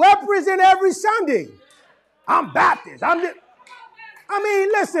 And we represent every Sunday. I'm Baptist.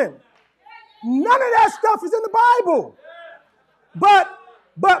 Listen, none of that stuff is in the Bible.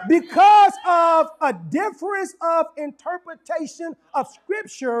 But because of a difference of interpretation of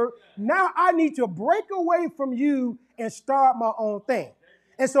Scripture, now I need to break away from you and start my own thing.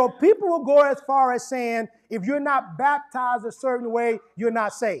 And so people will go as far as saying, if you're not baptized a certain way, you're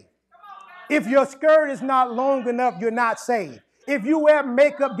not saved. If your skirt is not long enough, you're not saved. If you wear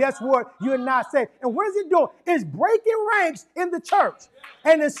makeup, guess what? You're not saved. And what is it doing? It's breaking ranks in the church.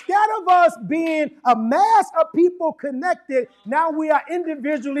 And instead of us being a mass of people connected, now we are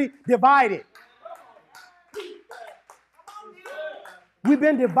individually divided. We've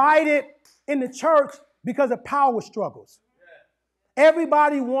been divided in the church because of power struggles.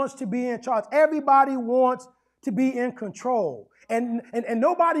 Everybody wants to be in charge. Everybody wants to be in control. And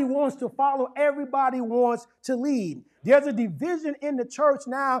nobody wants to follow. Everybody wants to lead. There's a division in the church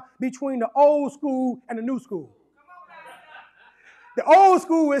now between the old school and the new school. The old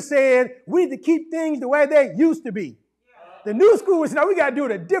school is saying we need to keep things the way they used to be. The new school is saying, no, we got to do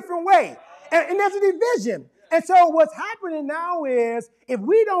it a different way. And there's a division. And so what's happening now is if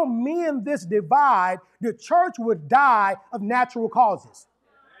we don't mend this divide, the church would die of natural causes.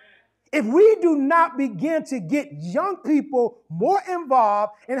 If we do not begin to get young people more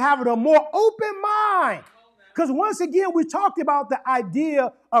involved and having a more open mind, because once again, we talked about the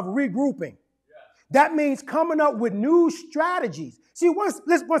idea of regrouping. That means coming up with new strategies. See,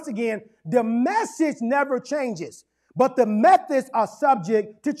 once again, the message never changes, but the methods are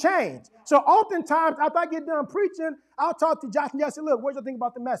subject to change. So oftentimes, after I get done preaching, I'll talk to Josh and Josh and say, look, what do you think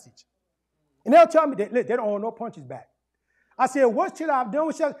about the message? And they'll tell me that they don't hold no punches back. I said, what should I have done?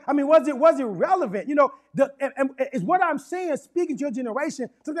 Was it relevant? Is what I'm saying speaking to your generation?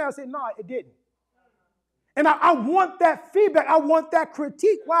 Sometimes I say, no, it didn't. And I want that feedback. I want that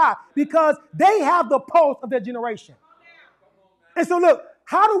critique. Why? Because they have the pulse of their generation. And so look,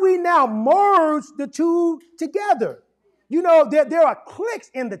 how do we now merge the two together? There are cliques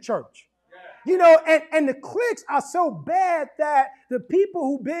in the church. And the cliques are so bad that the people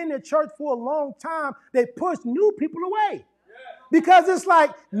who've been in the church for a long time, they push new people away. Because it's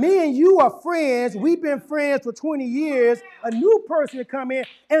like me and you are friends. We've been friends for 20 years. A new person to come in.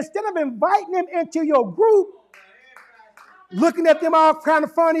 And instead of inviting them into your group, looking at them all kind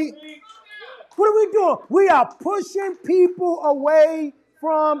of funny, what are we doing? We are pushing people away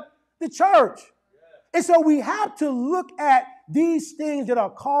from the church. And so we have to look at these things that are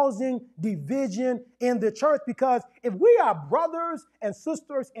causing division in the church, because if we are brothers and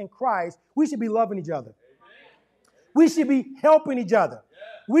sisters in Christ, we should be loving each other. We should be helping each other.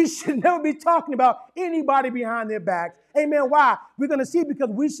 We should never be talking about anybody behind their backs. Amen. Why? We're going to see, because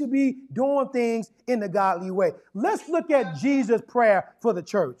we should be doing things in the godly way. Let's look at Jesus' prayer for the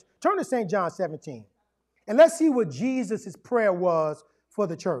church. Turn to St. John 17. And let's see what Jesus' prayer was for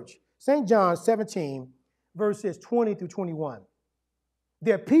the church. St. John 17, verses 20 through 21.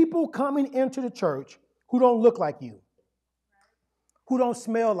 There are people coming into the church who don't look like you, who don't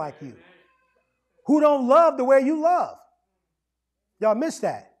smell like you, who don't love the way you love. Y'all missed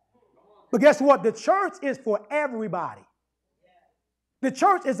that. But guess what? The church is for everybody. The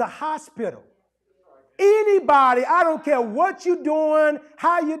church is a hospital. Anybody, I don't care what you're doing,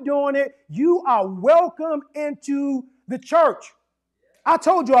 how you're doing it, you are welcome into the church. I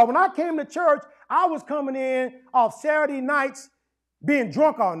told you all, when I came to church, I was coming in off Saturday nights being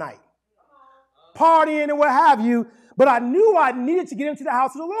drunk all night, partying and what have you, but I knew I needed to get into the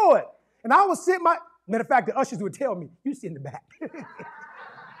house of the Lord. And I was sitting matter of fact, the ushers would tell me, you sit in the back.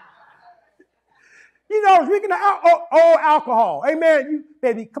 You know, drinking old alcohol. Amen. You,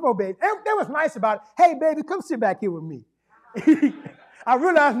 baby, come on, baby. That was nice about it. Hey, baby, come sit back here with me. I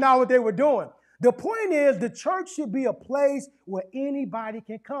realized now what they were doing. The point is, the church should be a place where anybody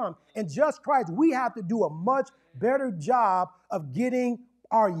can come. And just Christ, we have to do a much better job of getting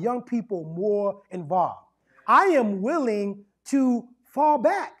our young people more involved. I am willing to fall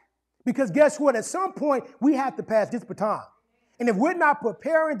back, because guess what? At some point, we have to pass this baton. And if we're not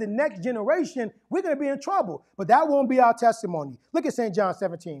preparing the next generation, we're going to be in trouble. But that won't be our testimony. Look at St. John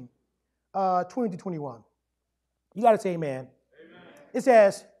 17, 20 to 21. You got to say amen. Amen. It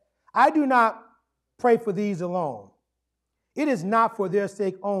says, I do not pray for these alone. It is not for their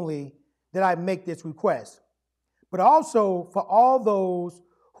sake only that I make this request, but also for all those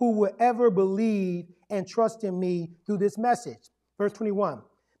who will ever believe and trust in me through this message. Verse 21,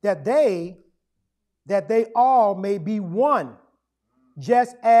 that they all may be one,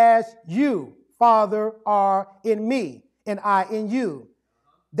 just as you, Father, are in me, and I in you,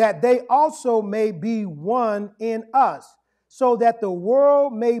 that they also may be one in us, so that the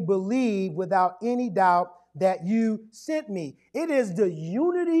world may believe without any doubt that you sent me. It is the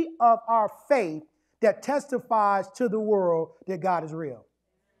unity of our faith that testifies to the world that God is real.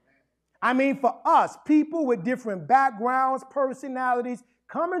 I mean, for us, people with different backgrounds, personalities,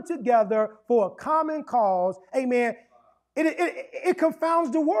 coming together for a common cause, amen, it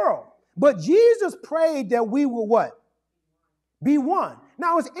confounds the world. But Jesus prayed that we will what? Be one.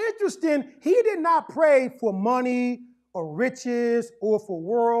 Now, it's interesting, he did not pray for money or riches or for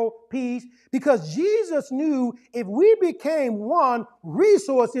world peace, because Jesus knew if we became one,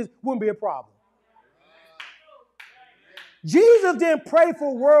 resources wouldn't be a problem. Jesus didn't pray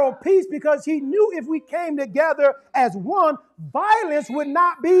for world peace because he knew if we came together as one, violence would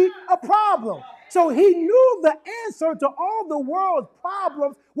not be a problem. So he knew the answer to all the world's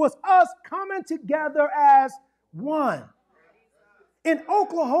problems was us coming together as one. In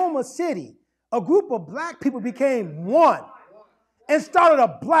Oklahoma City, a group of black people became one and started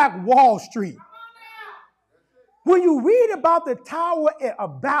a Black Wall Street. When you read about the Tower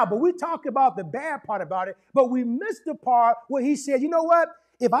of Babel, we talk about the bad part about it, but we missed the part where he said, you know what?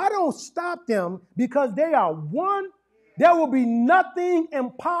 If I don't stop them because they are one, there will be nothing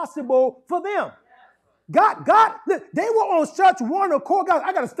impossible for them. God, look, they were on such one accord. God,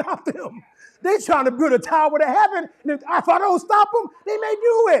 I got to stop them. They're trying to build a tower to heaven, and if I don't stop them, they may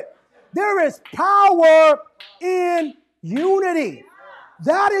do it. There is power in unity.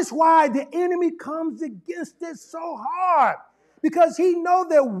 That is why the enemy comes against it so hard, because he knows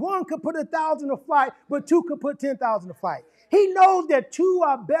that one could put 1,000 to flight, but two could put 10,000 to flight. He knows that two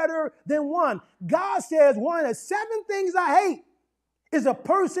are better than one. God says one of the 7 things I hate is a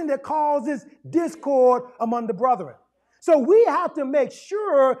person that causes discord among the brethren. So we have to make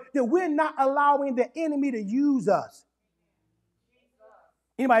sure that we're not allowing the enemy to use us.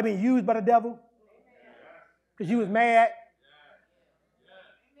 Anybody been used by the devil? Because you was mad?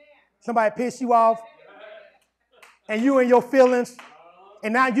 Somebody pissed you off? And you in your feelings?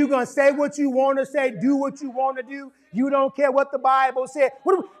 And now you're going to say what you want to say, do what you want to do. You don't care what the Bible said.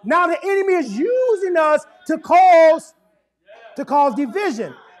 Now the enemy is using us to cause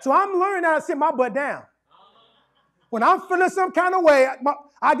division. So I'm learning how to sit my butt down. When I'm feeling some kind of way,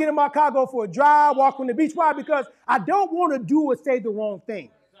 I get in my car, go for a drive, walk on the beach. Why? Because I don't want to do or say the wrong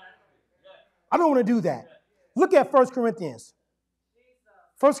thing. I don't want to do that. Look at 1 Corinthians.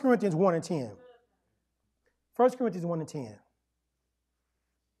 1 Corinthians 1 and 10. 1 Corinthians 1 and 10.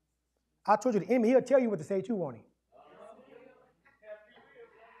 I told you the enemy, he'll tell you what to say too, won't he?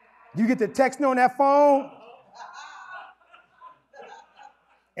 You get the texting on that phone,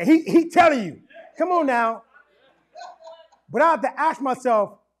 and he telling you, come on now. But I have to ask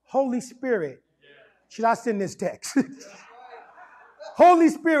myself, Holy Spirit, should I send this text? Holy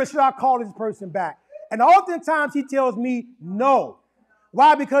Spirit, should I call this person back? And oftentimes he tells me no.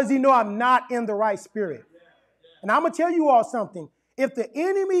 Why? Because he knows I'm not in the right spirit. And I'm going to tell you all something. If the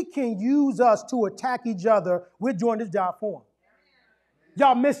enemy can use us to attack each other, we're doing this job for him.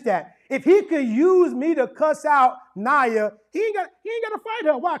 Y'all missed that. If he could use me to cuss out Naya, he ain't got to fight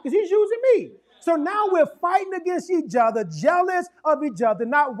her. Why? Because he's using me. So now we're fighting against each other, jealous of each other,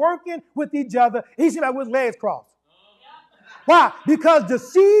 not working with each other. He's like with his legs crossed. Why? Because the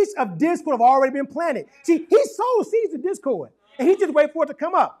seeds of discord have already been planted. See, he sowed seeds of discord, and he just wait for it to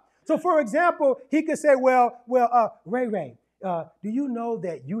come up. So, for example, he could say, Ray, do you know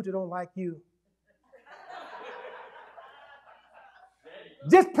that youth don't like you?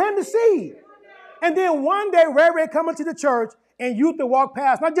 Just plant the seed. And then one day, Ray come into the church, and youth will walk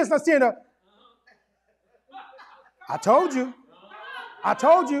past, not saying, I told you.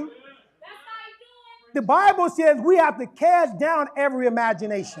 The Bible says we have to cast down every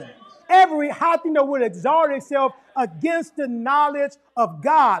imagination. Every high thing that would exalt itself against the knowledge of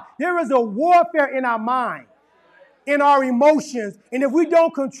God. There is a warfare in our mind, in our emotions. And if we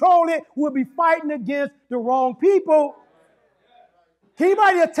don't control it, we'll be fighting against the wrong people. Can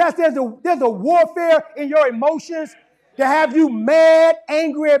anybody attest there's a warfare in your emotions to have you mad,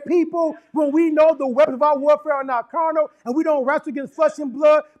 angry at people when we know the weapons of our warfare are not carnal and we don't wrestle against flesh and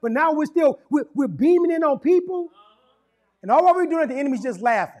blood, but now we're beaming in on people? And all we're doing, the enemy's just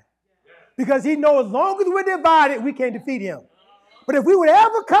laughing. Because he knows as long as we're divided, we can't defeat him. But if we would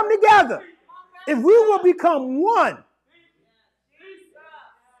ever come together, if we will become one.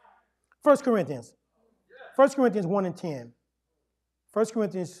 1 Corinthians 1 and 10. 1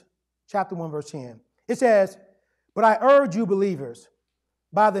 Corinthians chapter 1, verse 10. It says, but I urge you, believers,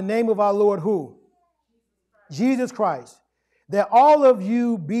 by the name of our Lord who? Jesus Christ, that all of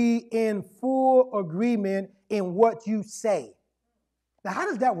you be in full agreement in what you say. Now, how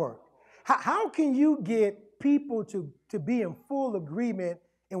does that work? How can you get people to be in full agreement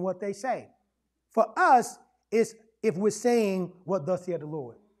in what they say? For us, it's if we're saying what thus saith the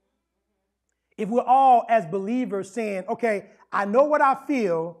Lord. If we're all as believers saying, okay, I know what I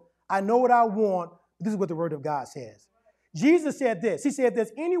feel, I know what I want, this is what the word of God says. Jesus said this. He said,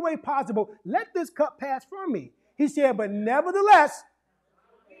 there's any way possible, let this cup pass from me. He said, but nevertheless,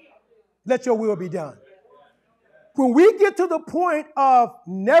 let your will be done. When we get to the point of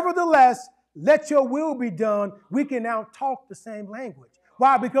nevertheless, let your will be done, we can now talk the same language.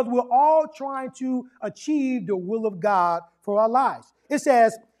 Why? Because we're all trying to achieve the will of God for our lives. It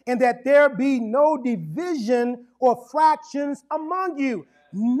says, and that there be no division or fractions among you.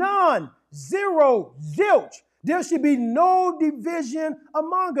 None. Zero. Zilch. There should be no division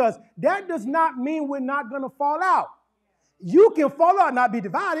among us. That does not mean we're not going to fall out. You can fall out and not be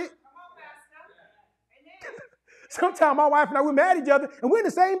divided. Sometimes my wife and I, we're mad at each other and we're in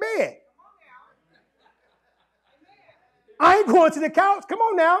the same bed. I ain't going to the couch. Come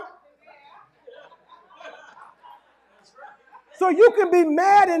on now. So you can be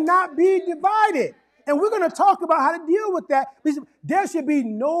mad and not be divided. And we're going to talk about how to deal with that. There should be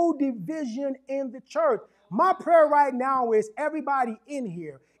no division in the church. My prayer right now is everybody in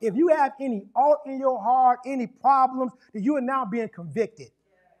here, if you have any alt in your heart, any problems, that you are now being convicted.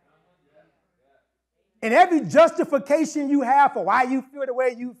 And every justification you have for why you feel the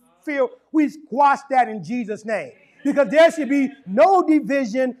way you feel, we squash that in Jesus' name. Because there should be no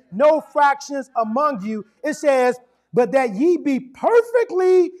division, no fractions among you. It says, but that ye be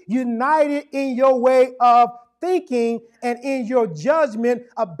perfectly united in your way of thinking and in your judgment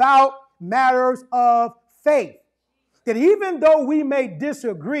about matters of faith. That even though we may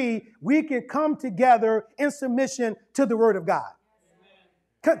disagree, we can come together in submission to the word of God.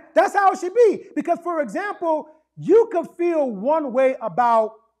 That's how it should be. Because, for example, you could feel one way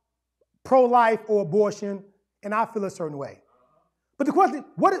about pro-life or abortion, and I feel a certain way. But the question,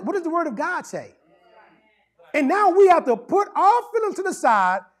 what does the word of God say? And now we have to put our feelings to the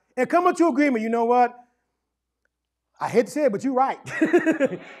side and come into agreement. You know what? I hate to say it, but you're right.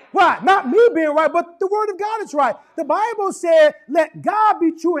 Why? Not me being right, but the word of God is right. The Bible said, let God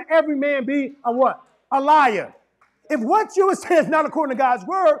be true and every man be a what? A liar. If what you say is not according to God's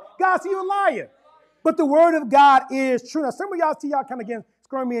word, God see you a liar. But the word of God is true. Now, some of y'all see y'all kind of getting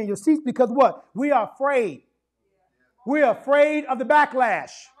squirmy in your seats because what? We are afraid. We're afraid of the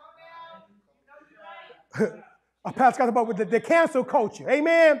backlash. Pastor talked about with the cancel culture.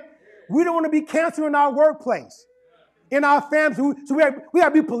 Amen. We don't want to be canceled in our workplace. in our families. So we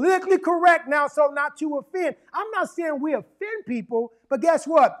have to be politically correct now so not to offend. I'm not saying we offend people, but guess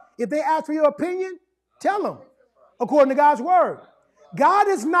what? If they ask for your opinion, tell them according to God's word. God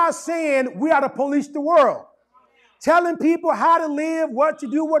is not saying we are to police the world, telling people how to live, what to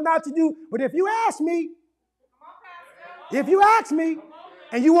do, what not to do. But if you ask me,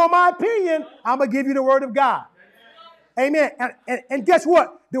 and you want my opinion, I'm going to give you the word of God. Amen. And guess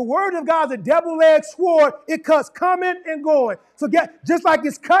what? The word of God is a double-edged sword. It cuts coming and going. So just like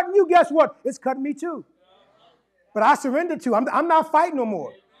it's cutting you, guess what? It's cutting me too. But I surrender to. I'm not fighting no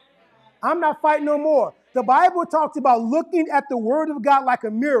more. The Bible talks about looking at the word of God like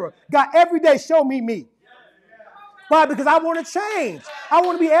a mirror. God, every day show me. Why? Because I want to change. I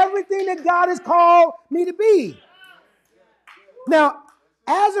want to be everything that God has called me to be. Now,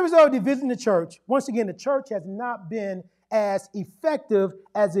 as a result of division in the church, once again, the church has not been as effective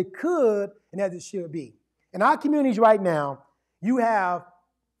as it could and as it should be. In our communities right now, you have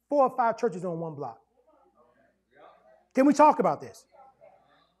 4 or 5 churches on one block. Can we talk about this?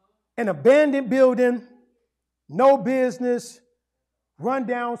 An abandoned building, no business,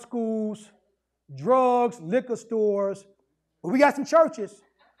 rundown schools, drugs, liquor stores. But we got some churches.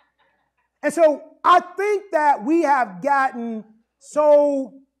 And so I think that we have gotten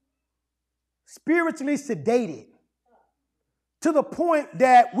so spiritually sedated to the point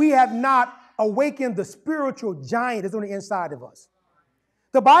that we have not awakened the spiritual giant that's on the inside of us.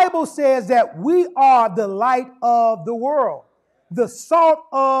 The Bible says that we are the light of the world, the salt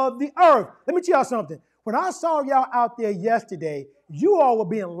of the earth. Let me tell y'all something. When I saw y'all out there yesterday, you all were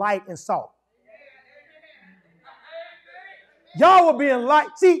being light and salt. Y'all were being light.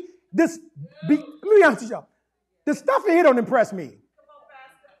 See, let me be honest with y'all. The stuff in here don't impress me.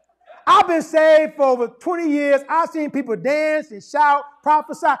 I've been saved for over 20 years. I've seen people dance and shout,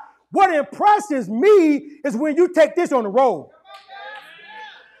 prophesy. What impresses me is when you take this on the road.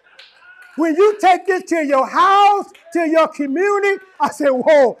 When you take this to your house, to your community, I say,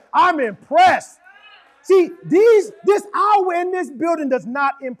 whoa, I'm impressed. See, this hour in this building does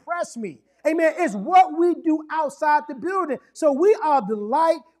not impress me. Amen. It's what we do outside the building. So we are the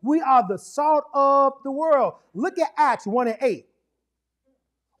light. We are the salt of the world. Look at Acts 1 and 8.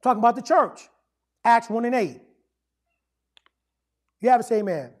 Talking about the church. Acts 1 and 8. You have to say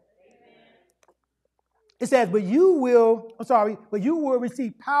amen. It says, but you will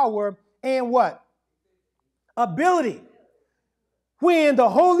receive power and what? Ability. When the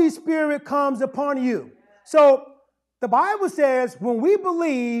Holy Spirit comes upon you. So the Bible says when we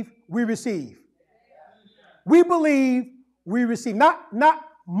believe, we receive. We believe, we receive. Not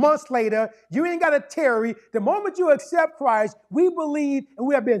months later, you ain't got to tarry. The moment you accept Christ, we believe and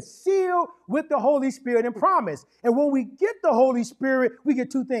we have been sealed with the Holy Spirit and promise. And when we get the Holy Spirit, we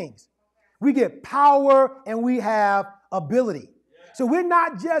get 2 things. We get power and we have ability. So we're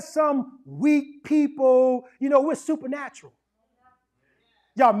not just some weak people. We're supernatural.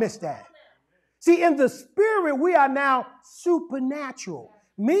 Y'all missed that. See, in the spirit, we are now supernatural,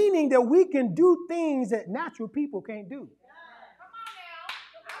 meaning that we can do things that natural people can't do.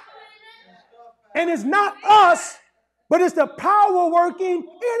 And it's not us, but it's the power working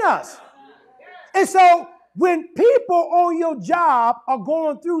in us. And so when people on your job are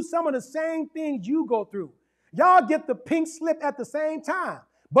going through some of the same things you go through, y'all get the pink slip at the same time.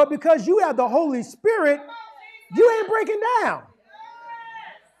 But because you have the Holy Spirit, you ain't breaking down.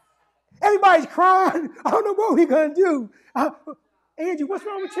 Everybody's crying. I don't know what we're going to do. Angie, what's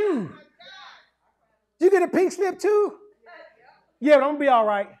wrong with you? You get a pink slip too? Yeah, but I'm going to be all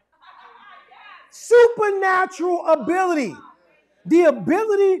right. Supernatural ability. The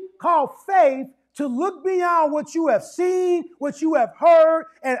ability called faith to look beyond what you have seen, what you have heard,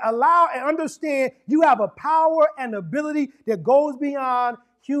 and allow and understand you have a power and ability that goes beyond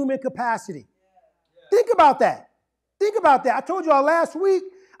human capacity. Think about that. I told you all last week,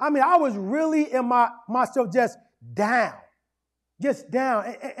 I was really in myself just down.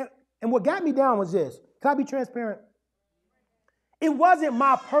 And what got me down was this. Can I be transparent? It wasn't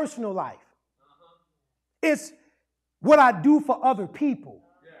my personal life. It's what I do for other people.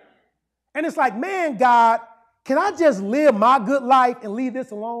 And it's like, man, God, can I just live my good life and leave this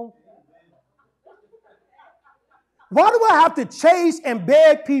alone? Why do I have to chase and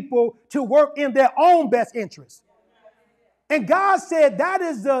beg people to work in their own best interest? And God said that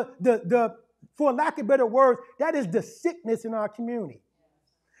is the for lack of better words, that is the sickness in our community.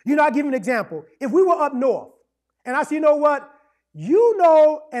 I'll give you an example. If we were up north and I said, you know what?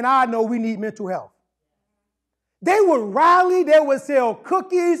 And I know we need mental health. They would rally, they would sell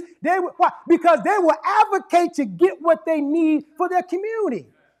cookies. Why? Because they will advocate to get what they need for their community.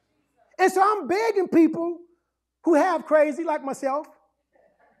 And so I'm begging people, who have crazy, like myself,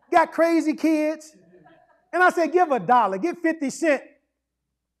 got crazy kids. And I said, give $1, give 50 cents.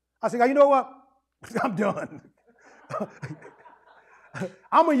 I said, you know what? I'm done.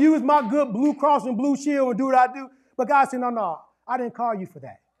 I'm going to use my good Blue Cross and Blue Shield and do what I do. But God said, no, I didn't call you for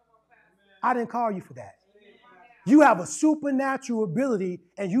that. I didn't call you for that. You have a supernatural ability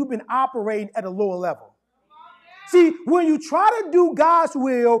and you've been operating at a lower level. See, when you try to do God's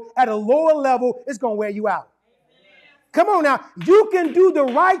will at a lower level, it's going to wear you out. Come on now. You can do the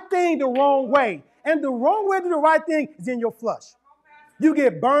right thing the wrong way. And the wrong way to do the right thing is in your flesh. You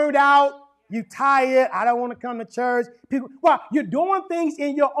get burned out. You tired. I don't want to come to church. People, well, you're doing things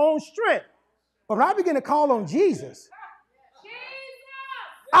in your own strength. But when I begin to call on Jesus,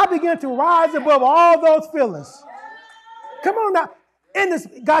 I begin to rise above all those feelings. Come on now. And this,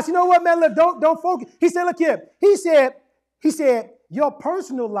 guys, you know what, man? Look, don't focus. He said, look here. He said, your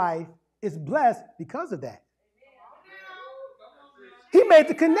personal life is blessed because of that. He made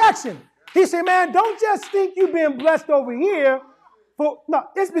the connection. He said, man, don't just think you've been blessed over here. No,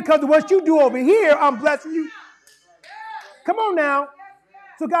 it's because of what you do over here, I'm blessing you. Come on now.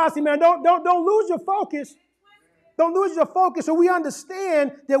 So God said, man, don't lose your focus. Don't lose your focus. So we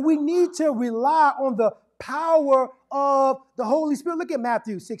understand that we need to rely on the power of the Holy Spirit. Look at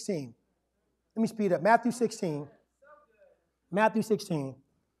Matthew 16. Let me speed up. Matthew 16. Matthew 16.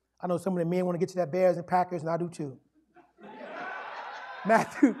 I know some of the men want to get to that Bears and Packers, and I do too.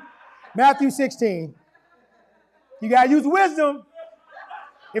 Matthew 16. You got to use wisdom.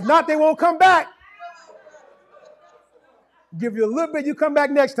 If not, they won't come back. Give you a little bit, you come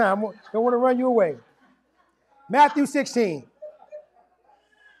back next time. Don't want to run you away. Matthew 16.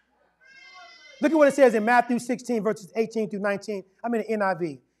 Look at what it says in Matthew 16, verses 18 through 19. I'm in the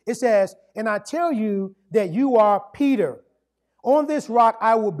NIV. It says, and I tell you that you are Peter. On this rock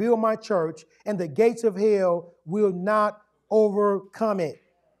I will build my church, and the gates of hell will not overcome it.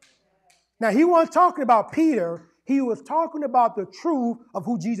 Now, he wasn't talking about Peter. He was talking about the truth of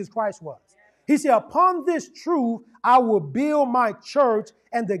who Jesus Christ was. He said, upon this truth, I will build my church,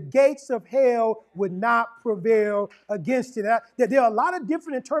 and the gates of hell would not prevail against it. There are a lot of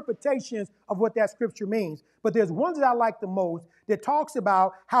different interpretations of what that scripture means, but there's one that I like the most that talks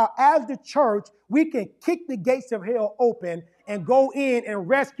about how as the church, we can kick the gates of hell open and go in and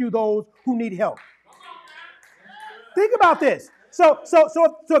rescue those who need help. Think about this. So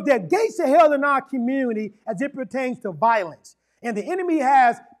if there are gates of hell in our community as it pertains to violence, and the enemy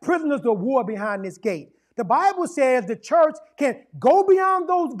has prisoners of war behind this gate, the Bible says the church can go beyond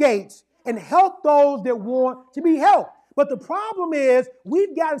those gates and help those that want to be helped. But the problem is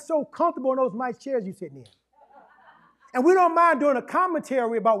we've gotten so comfortable in those nice chairs you're sitting in. And we don't mind doing a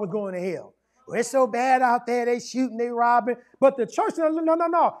commentary about what's going to hell. Well, it's so bad out there. They shooting, they robbing. But the church,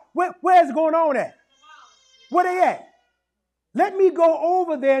 no. Where's it going on at? Where they at? Let me go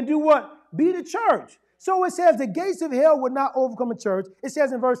over there and do what? Be the church. So it says the gates of hell would not overcome a church. It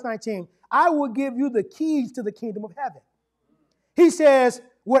says in verse 19, I will give you the keys to the kingdom of heaven. He says,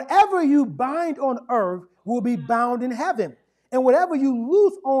 whatever you bind on earth will be bound in heaven. And whatever you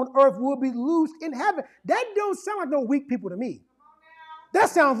loose on earth will be loosed in heaven. That don't sound like no weak people to me. That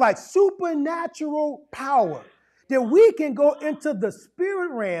sounds like supernatural power. That we can go into the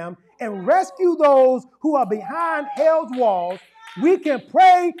spirit realm and rescue those who are behind hell's walls. We can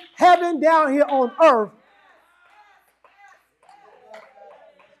pray heaven down here on earth.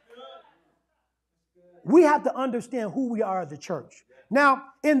 We have to understand who we are as a church. Now,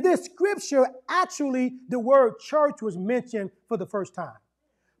 in this scripture, actually, the word church was mentioned for the first time.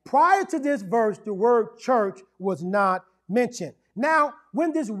 Prior to this verse, the word church was not mentioned. Now,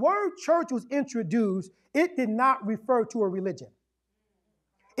 when this word church was introduced, it did not refer to a religion.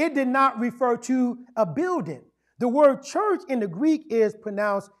 It did not refer to a building. The word church in the Greek is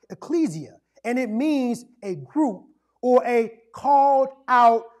pronounced ecclesia, and it means a group or a called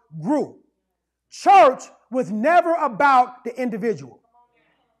out group. Church was never about the individual.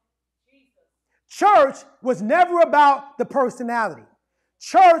 Church was never about the personality.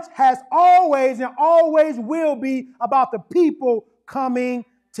 Church has always and always will be about the people coming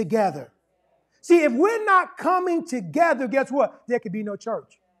together. See, if we're not coming together, guess what? There could be no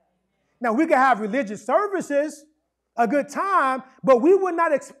church. Now, we can have religious services, a good time, but we will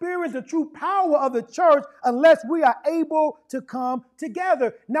not experience the true power of the church unless we are able to come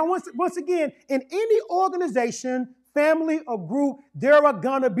together. Now, once again, in any organization, family, or group, there are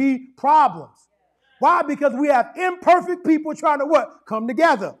going to be problems. Why? Because we have imperfect people trying to what? Come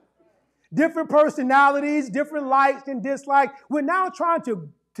together. Different personalities, different likes and dislikes. We're now trying to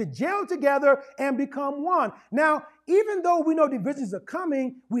gel together and become one. Now, even though we know divisions are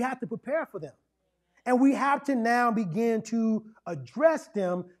coming, we have to prepare for them. And we have to now begin to address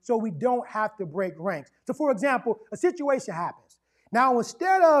them so we don't have to break ranks. So, for example, a situation happens. Now,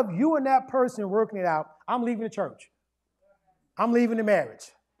 instead of you and that person working it out, I'm leaving the church. I'm leaving the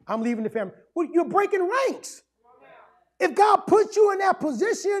marriage. I'm leaving the family. Well, you're breaking ranks. If God puts you in that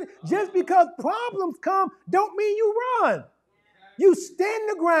position, just because problems come, don't mean you run. You stand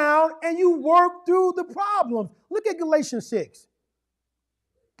the ground and you work through the problems. Look at Galatians 6.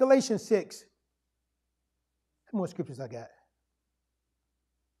 Galatians 6. How more scriptures I got?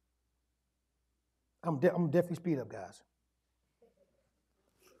 I'm definitely speed up, guys.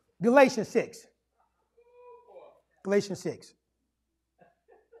 Galatians 6. Galatians 6.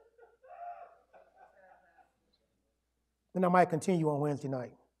 Then I might continue on Wednesday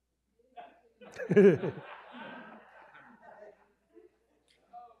night.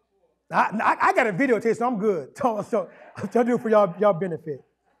 I got a video tape, so I'm good. So I'll do it for y'all benefit.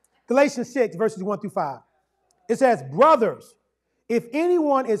 Galatians 6, verses 1 through 5. It says, brothers, if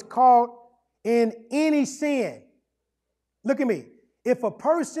anyone is caught in any sin, look at me. If a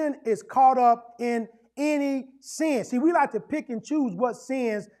person is caught up in any sin, see, we like to pick and choose what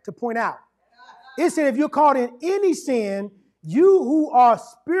sins to point out. It said, if you're caught in any sin, you who are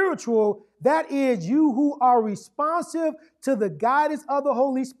spiritual, that is, you who are responsive to the guidance of the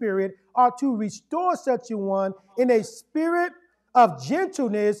Holy Spirit, are to restore such a one in a spirit of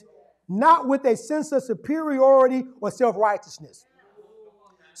gentleness, not with a sense of superiority or self-righteousness.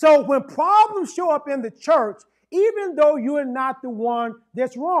 So when problems show up in the church, even though you're not the one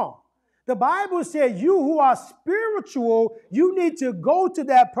that's wrong, the Bible says you who are spiritual, you need to go to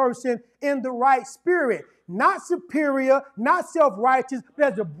that person in the right spirit, not superior, not self-righteous,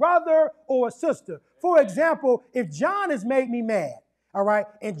 but as a brother or a sister. For example, if John has made me mad, all right,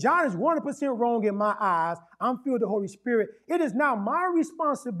 and John is 100% wrong in my eyes, I'm filled with the Holy Spirit. It is now my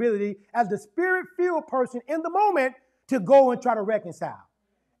responsibility as the spirit-filled person in the moment to go and try to reconcile.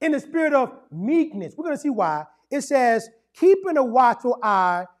 In the spirit of meekness, we're going to see why. It says, keeping a watchful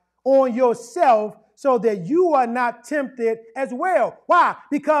eye on yourself so that you are not tempted as well. Why?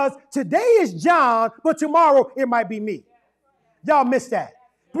 Because today is John, but tomorrow it might be me. Y'all miss that.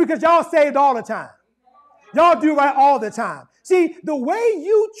 Because y'all saved all the time. Y'all do right all the time. See, the way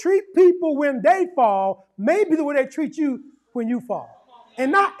you treat people when they fall may be the way they treat you when you fall.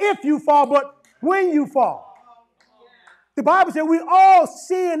 And not if you fall, but when you fall. The Bible said we all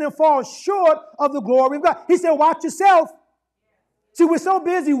sin and fall short of the glory of God. He said, watch yourself. See, we're so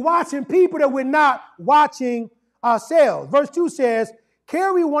busy watching people that we're not watching ourselves. Verse 2 says,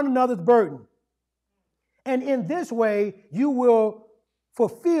 carry one another's burden. And in this way, you will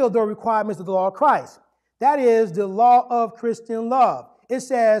fulfill the requirements of the law of Christ. That is the law of Christian love. It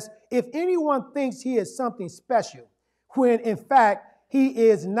says, if anyone thinks he is something special, when in fact he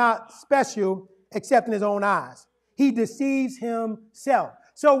is not special except in his own eyes, he deceives himself.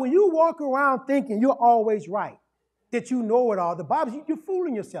 So when you walk around thinking you're always right, that you know it all, the Bible, you're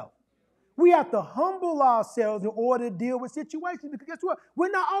fooling yourself. We have to humble ourselves in order to deal with situations, because guess what?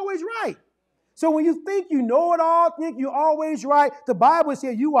 We're not always right. So when you think you know it all, think you're always right, the Bible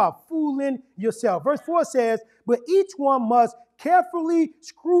says you are fooling yourself. Verse 4 says, but each one must carefully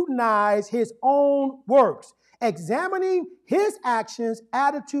scrutinize his own works, examining his actions,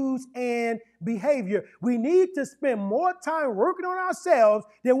 attitudes, and behavior. We need to spend more time working on ourselves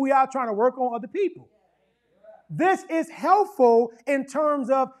than we are trying to work on other people. This is helpful in terms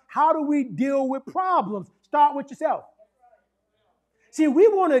of how do we deal with problems. Start with yourself. See, we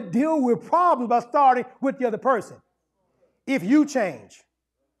want to deal with problems by starting with the other person. If you change,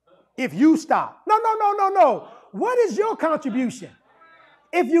 if you stop. No. What is your contribution?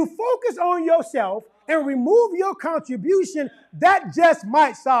 If you focus on yourself and remove your contribution, that just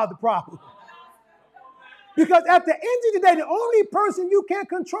might solve the problem. Because at the end of the day, the only person you can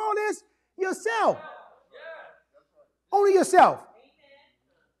control is yourself. Only yourself.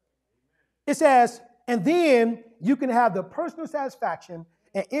 It says, and then you can have the personal satisfaction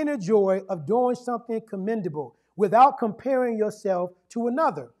and inner joy of doing something commendable without comparing yourself to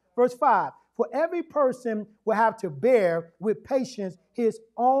another. Verse 5, for every person will have to bear with patience his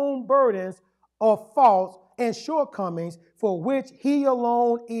own burdens of faults and shortcomings for which he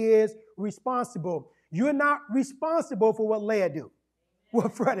alone is responsible. You're not responsible for what Leah do,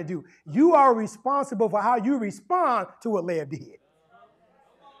 what Fred do. You are responsible for how you respond to what Leah did.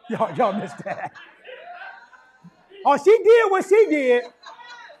 Y'all missed that. Oh, she did what she did,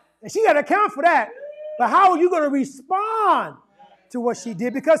 and she got to account for that. But how are you going to respond to what she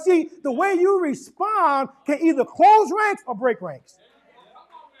did? Because, see, the way you respond can either close ranks or break ranks.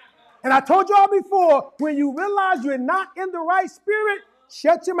 And I told y'all before, when you realize you're not in the right spirit,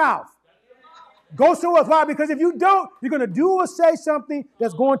 shut your mouth. Go somewhere else. Why? Because if you don't, you're going to do or say something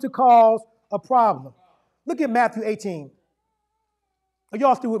that's going to cause a problem. Look at Matthew 18. Are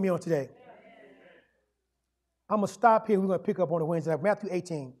y'all still with me on today? I'm going to stop here. We're going to pick up on the Wednesday. Matthew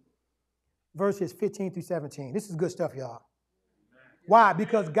 18, verses 15 through 17. This is good stuff, y'all. Why?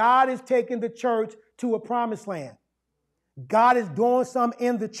 Because God is taking the church to a promised land. God is doing something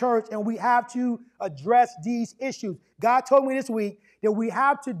in the church, and we have to address these issues. God told me this week that we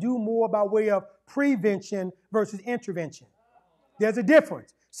have to do more by way of prevention versus intervention. There's a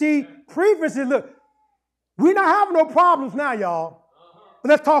difference. See, prevention, look, we're not having no problems now, y'all. But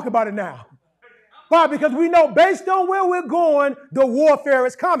let's talk about it now. Why? Because we know based on where we're going, the warfare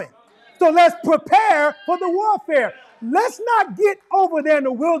is coming. So let's prepare for the warfare. Let's not get over there in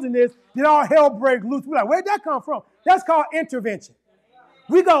the wilderness and all hell break loose. We're like, where'd that come from? That's called intervention.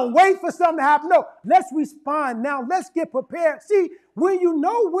 We're going to wait for something to happen. No, let's respond now. Let's get prepared. See, when you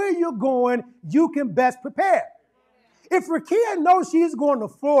know where you're going, you can best prepare. If Rakia knows she's going to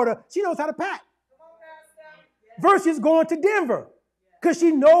Florida, she knows how to pack. Versus going to Denver, because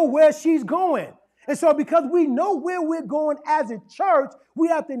she knows where she's going. And so because we know where we're going as a church, we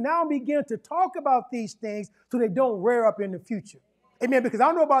have to now begin to talk about these things so they don't rear up in the future. Amen. Because I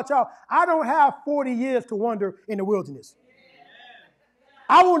don't know about y'all, I don't have 40 years to wander in the wilderness.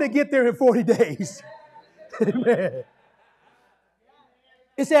 I want to get there in 40 days. Amen.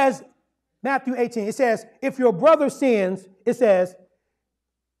 It says, Matthew 18, it says, if your brother sins, it says,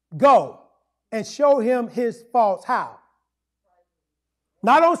 go and show him his faults. How?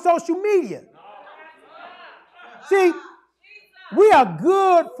 Not on social media. See, we are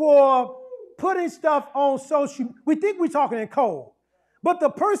good for putting stuff on social. We think we're talking in code. But the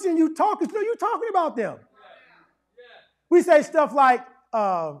person you talking to, you're talking about them. We say stuff like,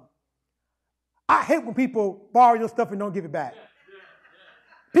 I hate when people borrow your stuff and don't give it back.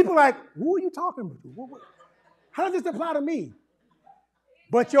 People are like, who are you talking to? How does this apply to me?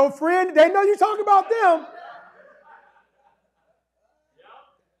 But your friend, they know you're talking about them.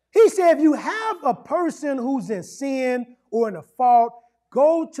 He said, if you have a person who's in sin or in a fault,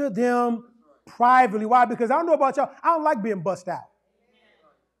 go to them privately. Why? Because I don't know about y'all. I don't like being bust out.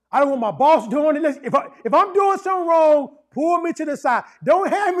 I don't want my boss doing it. If I'm doing something wrong, pull me to the side. Don't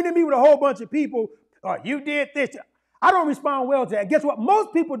hand me to me with a whole bunch of people. Oh, you did this. I don't respond well to that. Guess what?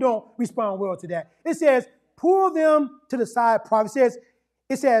 Most people don't respond well to that. It says, pull them to the side privately.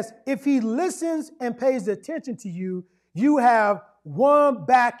 It says, if he listens and pays attention to you, you have won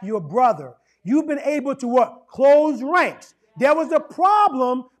back your brother. You've been able to what? Close ranks. There was a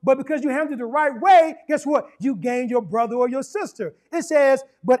problem, but because you handled it the right way, guess what? You gained your brother or your sister. It says,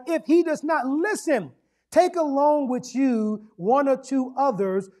 but if he does not listen, take along with you one or two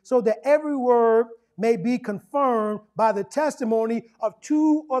others so that every word may be confirmed by the testimony of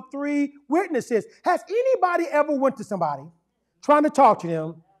 2 or 3 witnesses. Has anybody ever went to somebody trying to talk to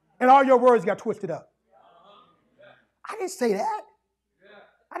them and all your words got twisted up? I didn't say that.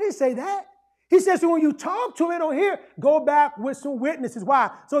 I didn't say that. He says, so when you talk to it on here, go back with some witnesses. Why?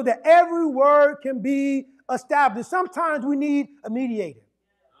 So that every word can be established. Sometimes we need a mediator.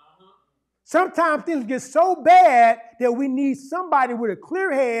 Sometimes things get so bad that we need somebody with a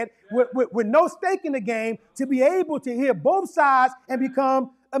clear head, with no stake in the game, to be able to hear both sides and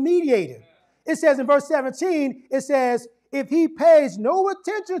become a mediator. It says in verse 17, it says, if he pays no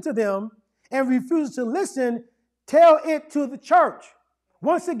attention to them and refuses to listen, tell it to the church.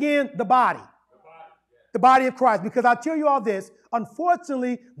 Once again, the body. The body of Christ. Because I tell you all this,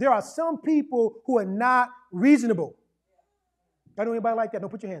 unfortunately, there are some people who are not reasonable. I know anybody like that? Don't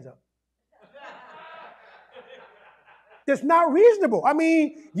put your hands up. That's not reasonable. I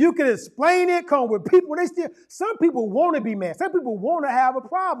mean, you can explain it, come with people. Some people want to be mad. Some people want to have a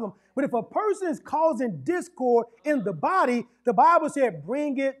problem. But if a person is causing discord in the body, the Bible said,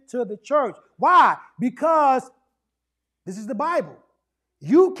 bring it to the church. Why? Because this is the Bible.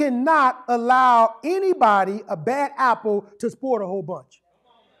 You cannot allow anybody, a bad apple, to spoil a whole bunch.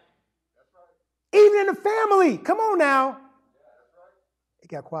 Even in the family. Come on now. It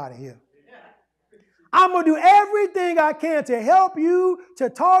got quiet in here. I'm going to do everything I can to help you, to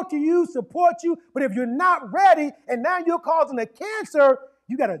talk to you, support you. But if you're not ready and now you're causing a cancer,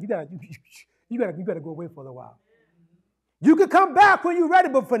 you gotta go away for a little while. You can come back when you're ready,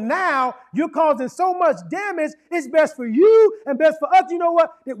 but for now, you're causing so much damage. It's best for you and best for us. You know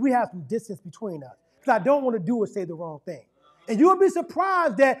what? That we have some distance between us. Because I don't want to do or say the wrong thing. And you'll be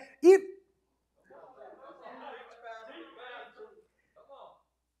surprised that if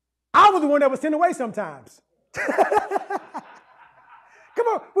I was the one that was sent away sometimes. Come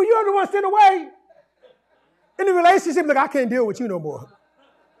on, well, you're the one sent away in the relationship. Like, I can't deal with you no more.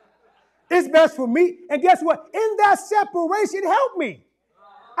 It's best for me. And guess what? In that separation, it helped me.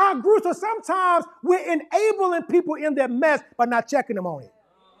 I grew. So sometimes we're enabling people in their mess by not checking them on it.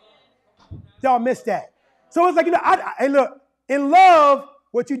 Y'all miss that. So it's like, hey, look, in love,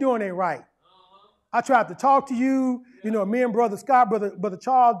 what you're doing ain't right. I tried to talk to you. Me and Brother Scott, Brother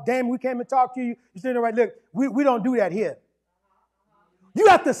Charles, Damon, we came and talked to you. You're saying, right, look, we don't do that here. You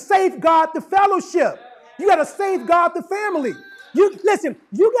have to safeguard the fellowship. You got to safeguard the family. Listen,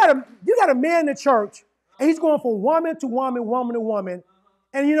 you got a man in the church, and he's going from woman to woman, woman to woman.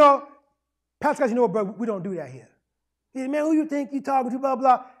 And Pastor guys, what, bro, we don't do that here. He said, man, who you think you talking to, blah,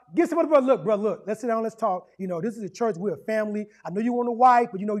 blah. Get somebody, bro, look, let's sit down, let's talk. This is a church, we're a family. I know you want a wife,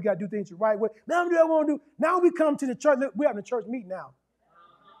 but you got to do things the right way. Now I'm doing what I want to do. Now we come to the church, look, we're having a church meeting now.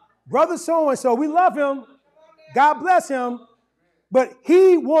 Brother so-and-so, we love him. God bless him. But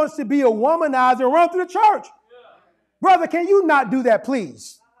he wants to be a womanizer and run through the church. Brother, can you not do that,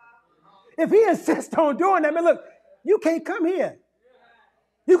 please? If he insists on doing that, man, look, you can't come here.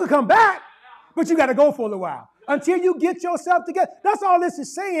 You can come back, but you got to go for a little while until you get yourself together. That's all this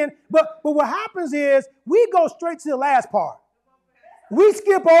is saying. But what happens is we go straight to the last part. We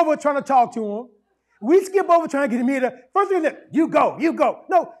skip over trying to talk to him. We skip over trying to get him here. First thing is, you go.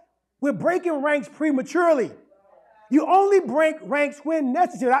 No, we're breaking ranks prematurely. You only break ranks when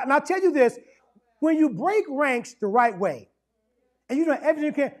necessary. And I'll tell you this, when you break ranks the right way, and you do everything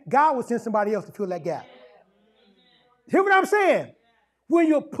you can, God will send somebody else to fill that gap. Hear what I'm saying? When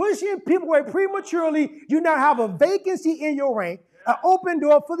you're pushing people away prematurely, you now have a vacancy in your rank, an open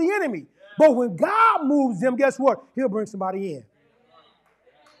door for the enemy. But when God moves them, guess what? He'll bring somebody in.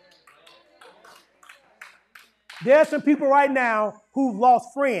 There are some people right now who've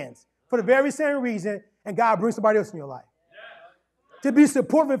lost friends for the very same reason, and God brings somebody else in your life. To be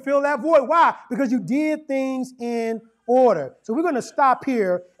supportive and fill that void. Why? Because you did things in order. So we're going to stop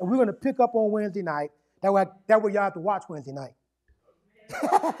here, and we're going to pick up on Wednesday night. That way y'all have to watch Wednesday night.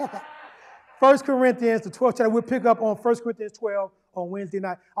 1 Corinthians, the 12th chapter, we'll pick up on 1 Corinthians 12 on Wednesday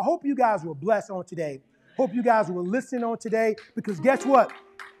night. I hope you guys were blessed on today. Hope you guys were listening on today, because guess what?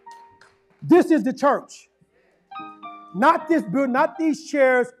 This is the church. Not this building, not these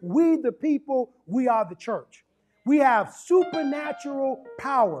chairs. We, the people, we are the church. We have supernatural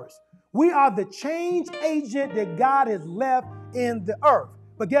powers. We are the change agent that God has left in the earth.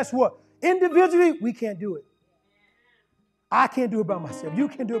 But guess what? Individually, we can't do it. I can't do it by myself. You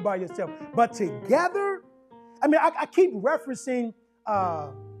can't do it by yourself. But together, I keep referencing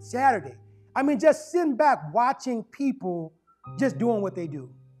Saturday. Just sitting back watching people just doing what they do.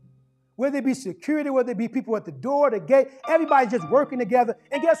 Whether it be security, whether it be people at the door, the gate, everybody's just working together.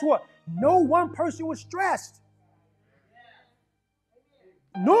 And guess what? No one person was stressed.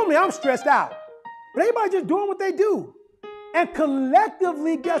 Normally, I'm stressed out. But everybody's just doing what they do. And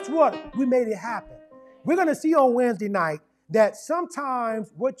collectively, guess what? We made it happen. We're going to see on Wednesday night that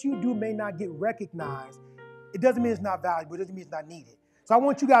sometimes what you do may not get recognized. It doesn't mean it's not valuable. It doesn't mean it's not needed. So I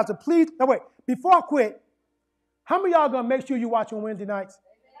want you guys to please, before I quit, how many of y'all going to make sure you watch on Wednesday nights?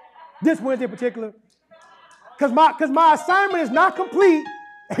 This Wednesday in particular? Because my assignment is not complete.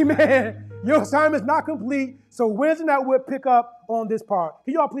 Amen. Your assignment is not complete. So Wednesday night we'll pick up on this part.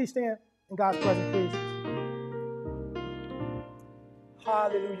 Can y'all please stand in God's presence, please?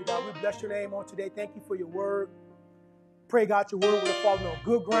 Hallelujah, God. We bless your name on today. Thank you for your word. Pray, God, your word would have fallen on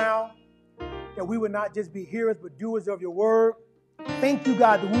good ground, that we would not just be hearers, but doers of your word. Thank you,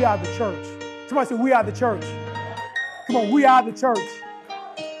 God, that we are the church. Somebody say, we are the church. Come on, we are the church.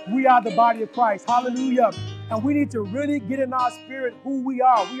 We are the body of Christ. Hallelujah. And we need to really get in our spirit who we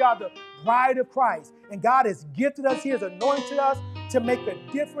are. We are the bride of Christ. And God has gifted us. He has anointed us to make a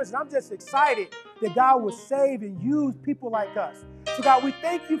difference. And I'm just excited that God will save and use people like us. So God, we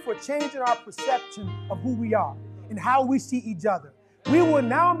thank you for changing our perception of who we are and how we see each other. We will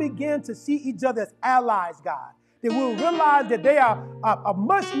now begin to see each other as allies, God. That we'll realize that they are a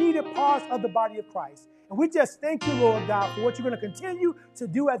much needed part of the body of Christ. And we just thank you, Lord God, for what you're going to continue to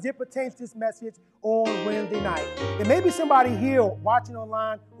do as it pertains to this message on Wednesday night. There may be somebody here watching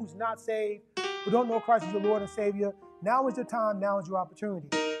online who's not saved, who don't know Christ as your Lord and Savior. Now is your time. Now is your opportunity.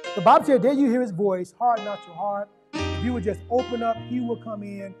 The Bible said, there you hear his voice, harden not your heart. If you would just open up, he will come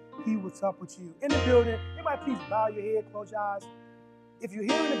in. He will sup with you. In the building, anybody please bow your head, close your eyes. If you're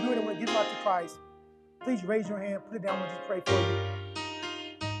here in the building and want to give your life to Christ, please raise your hand, put it down, we'll just pray for you.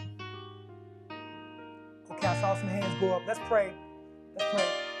 Okay, I saw some hands go up. Let's pray. Let's pray.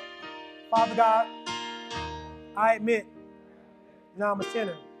 Father God, I admit that I'm a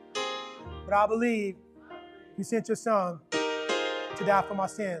sinner, but I believe you sent your son to die for my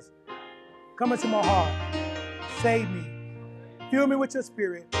sins. Come into my heart. Save me. Fill me with your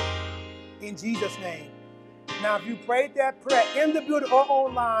spirit. in Jesus' name. Now, if you prayed that prayer in the building or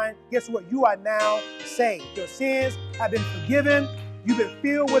online, guess what? You are now saved. Your sins have been forgiven. You've been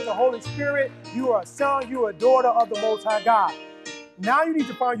filled with the Holy Spirit. You are a son, you are a daughter of the Most High God. Now you need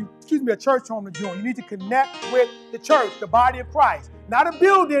to find a church home to join. You need to connect with the church, the body of Christ. Not a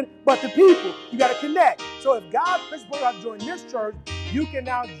building, but the people. You got to connect. So if God's principle is to join this church, you can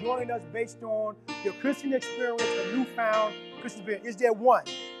now join us based on your Christian experience, a newfound Christian experience. Is there one?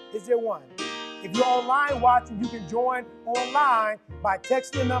 Is there one? If you're online watching, you can join online by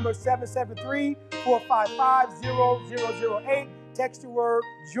texting the number 773-455-0008. Text the word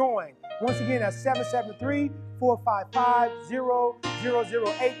join. Once again, that's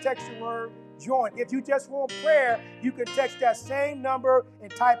 773-455-0008. Text the word join. If you just want prayer, you can text that same number and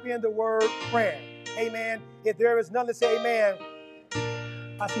type in the word prayer. Amen. If there is none to say amen,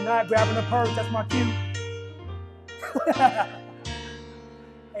 I see Naya grabbing a purse. That's my cue.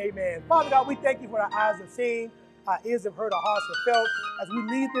 Amen. Father God, we thank you for our eyes have seen, our ears have heard, our hearts have felt. As we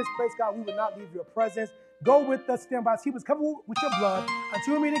leave this place, God, we will not leave your presence. Go with us, stand by us. Keep us covered with your blood.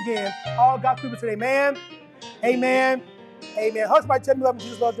 Until we meet again, all God's people say amen, amen, amen. Husband, tell me love him.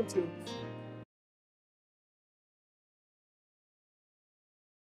 Jesus loves them too.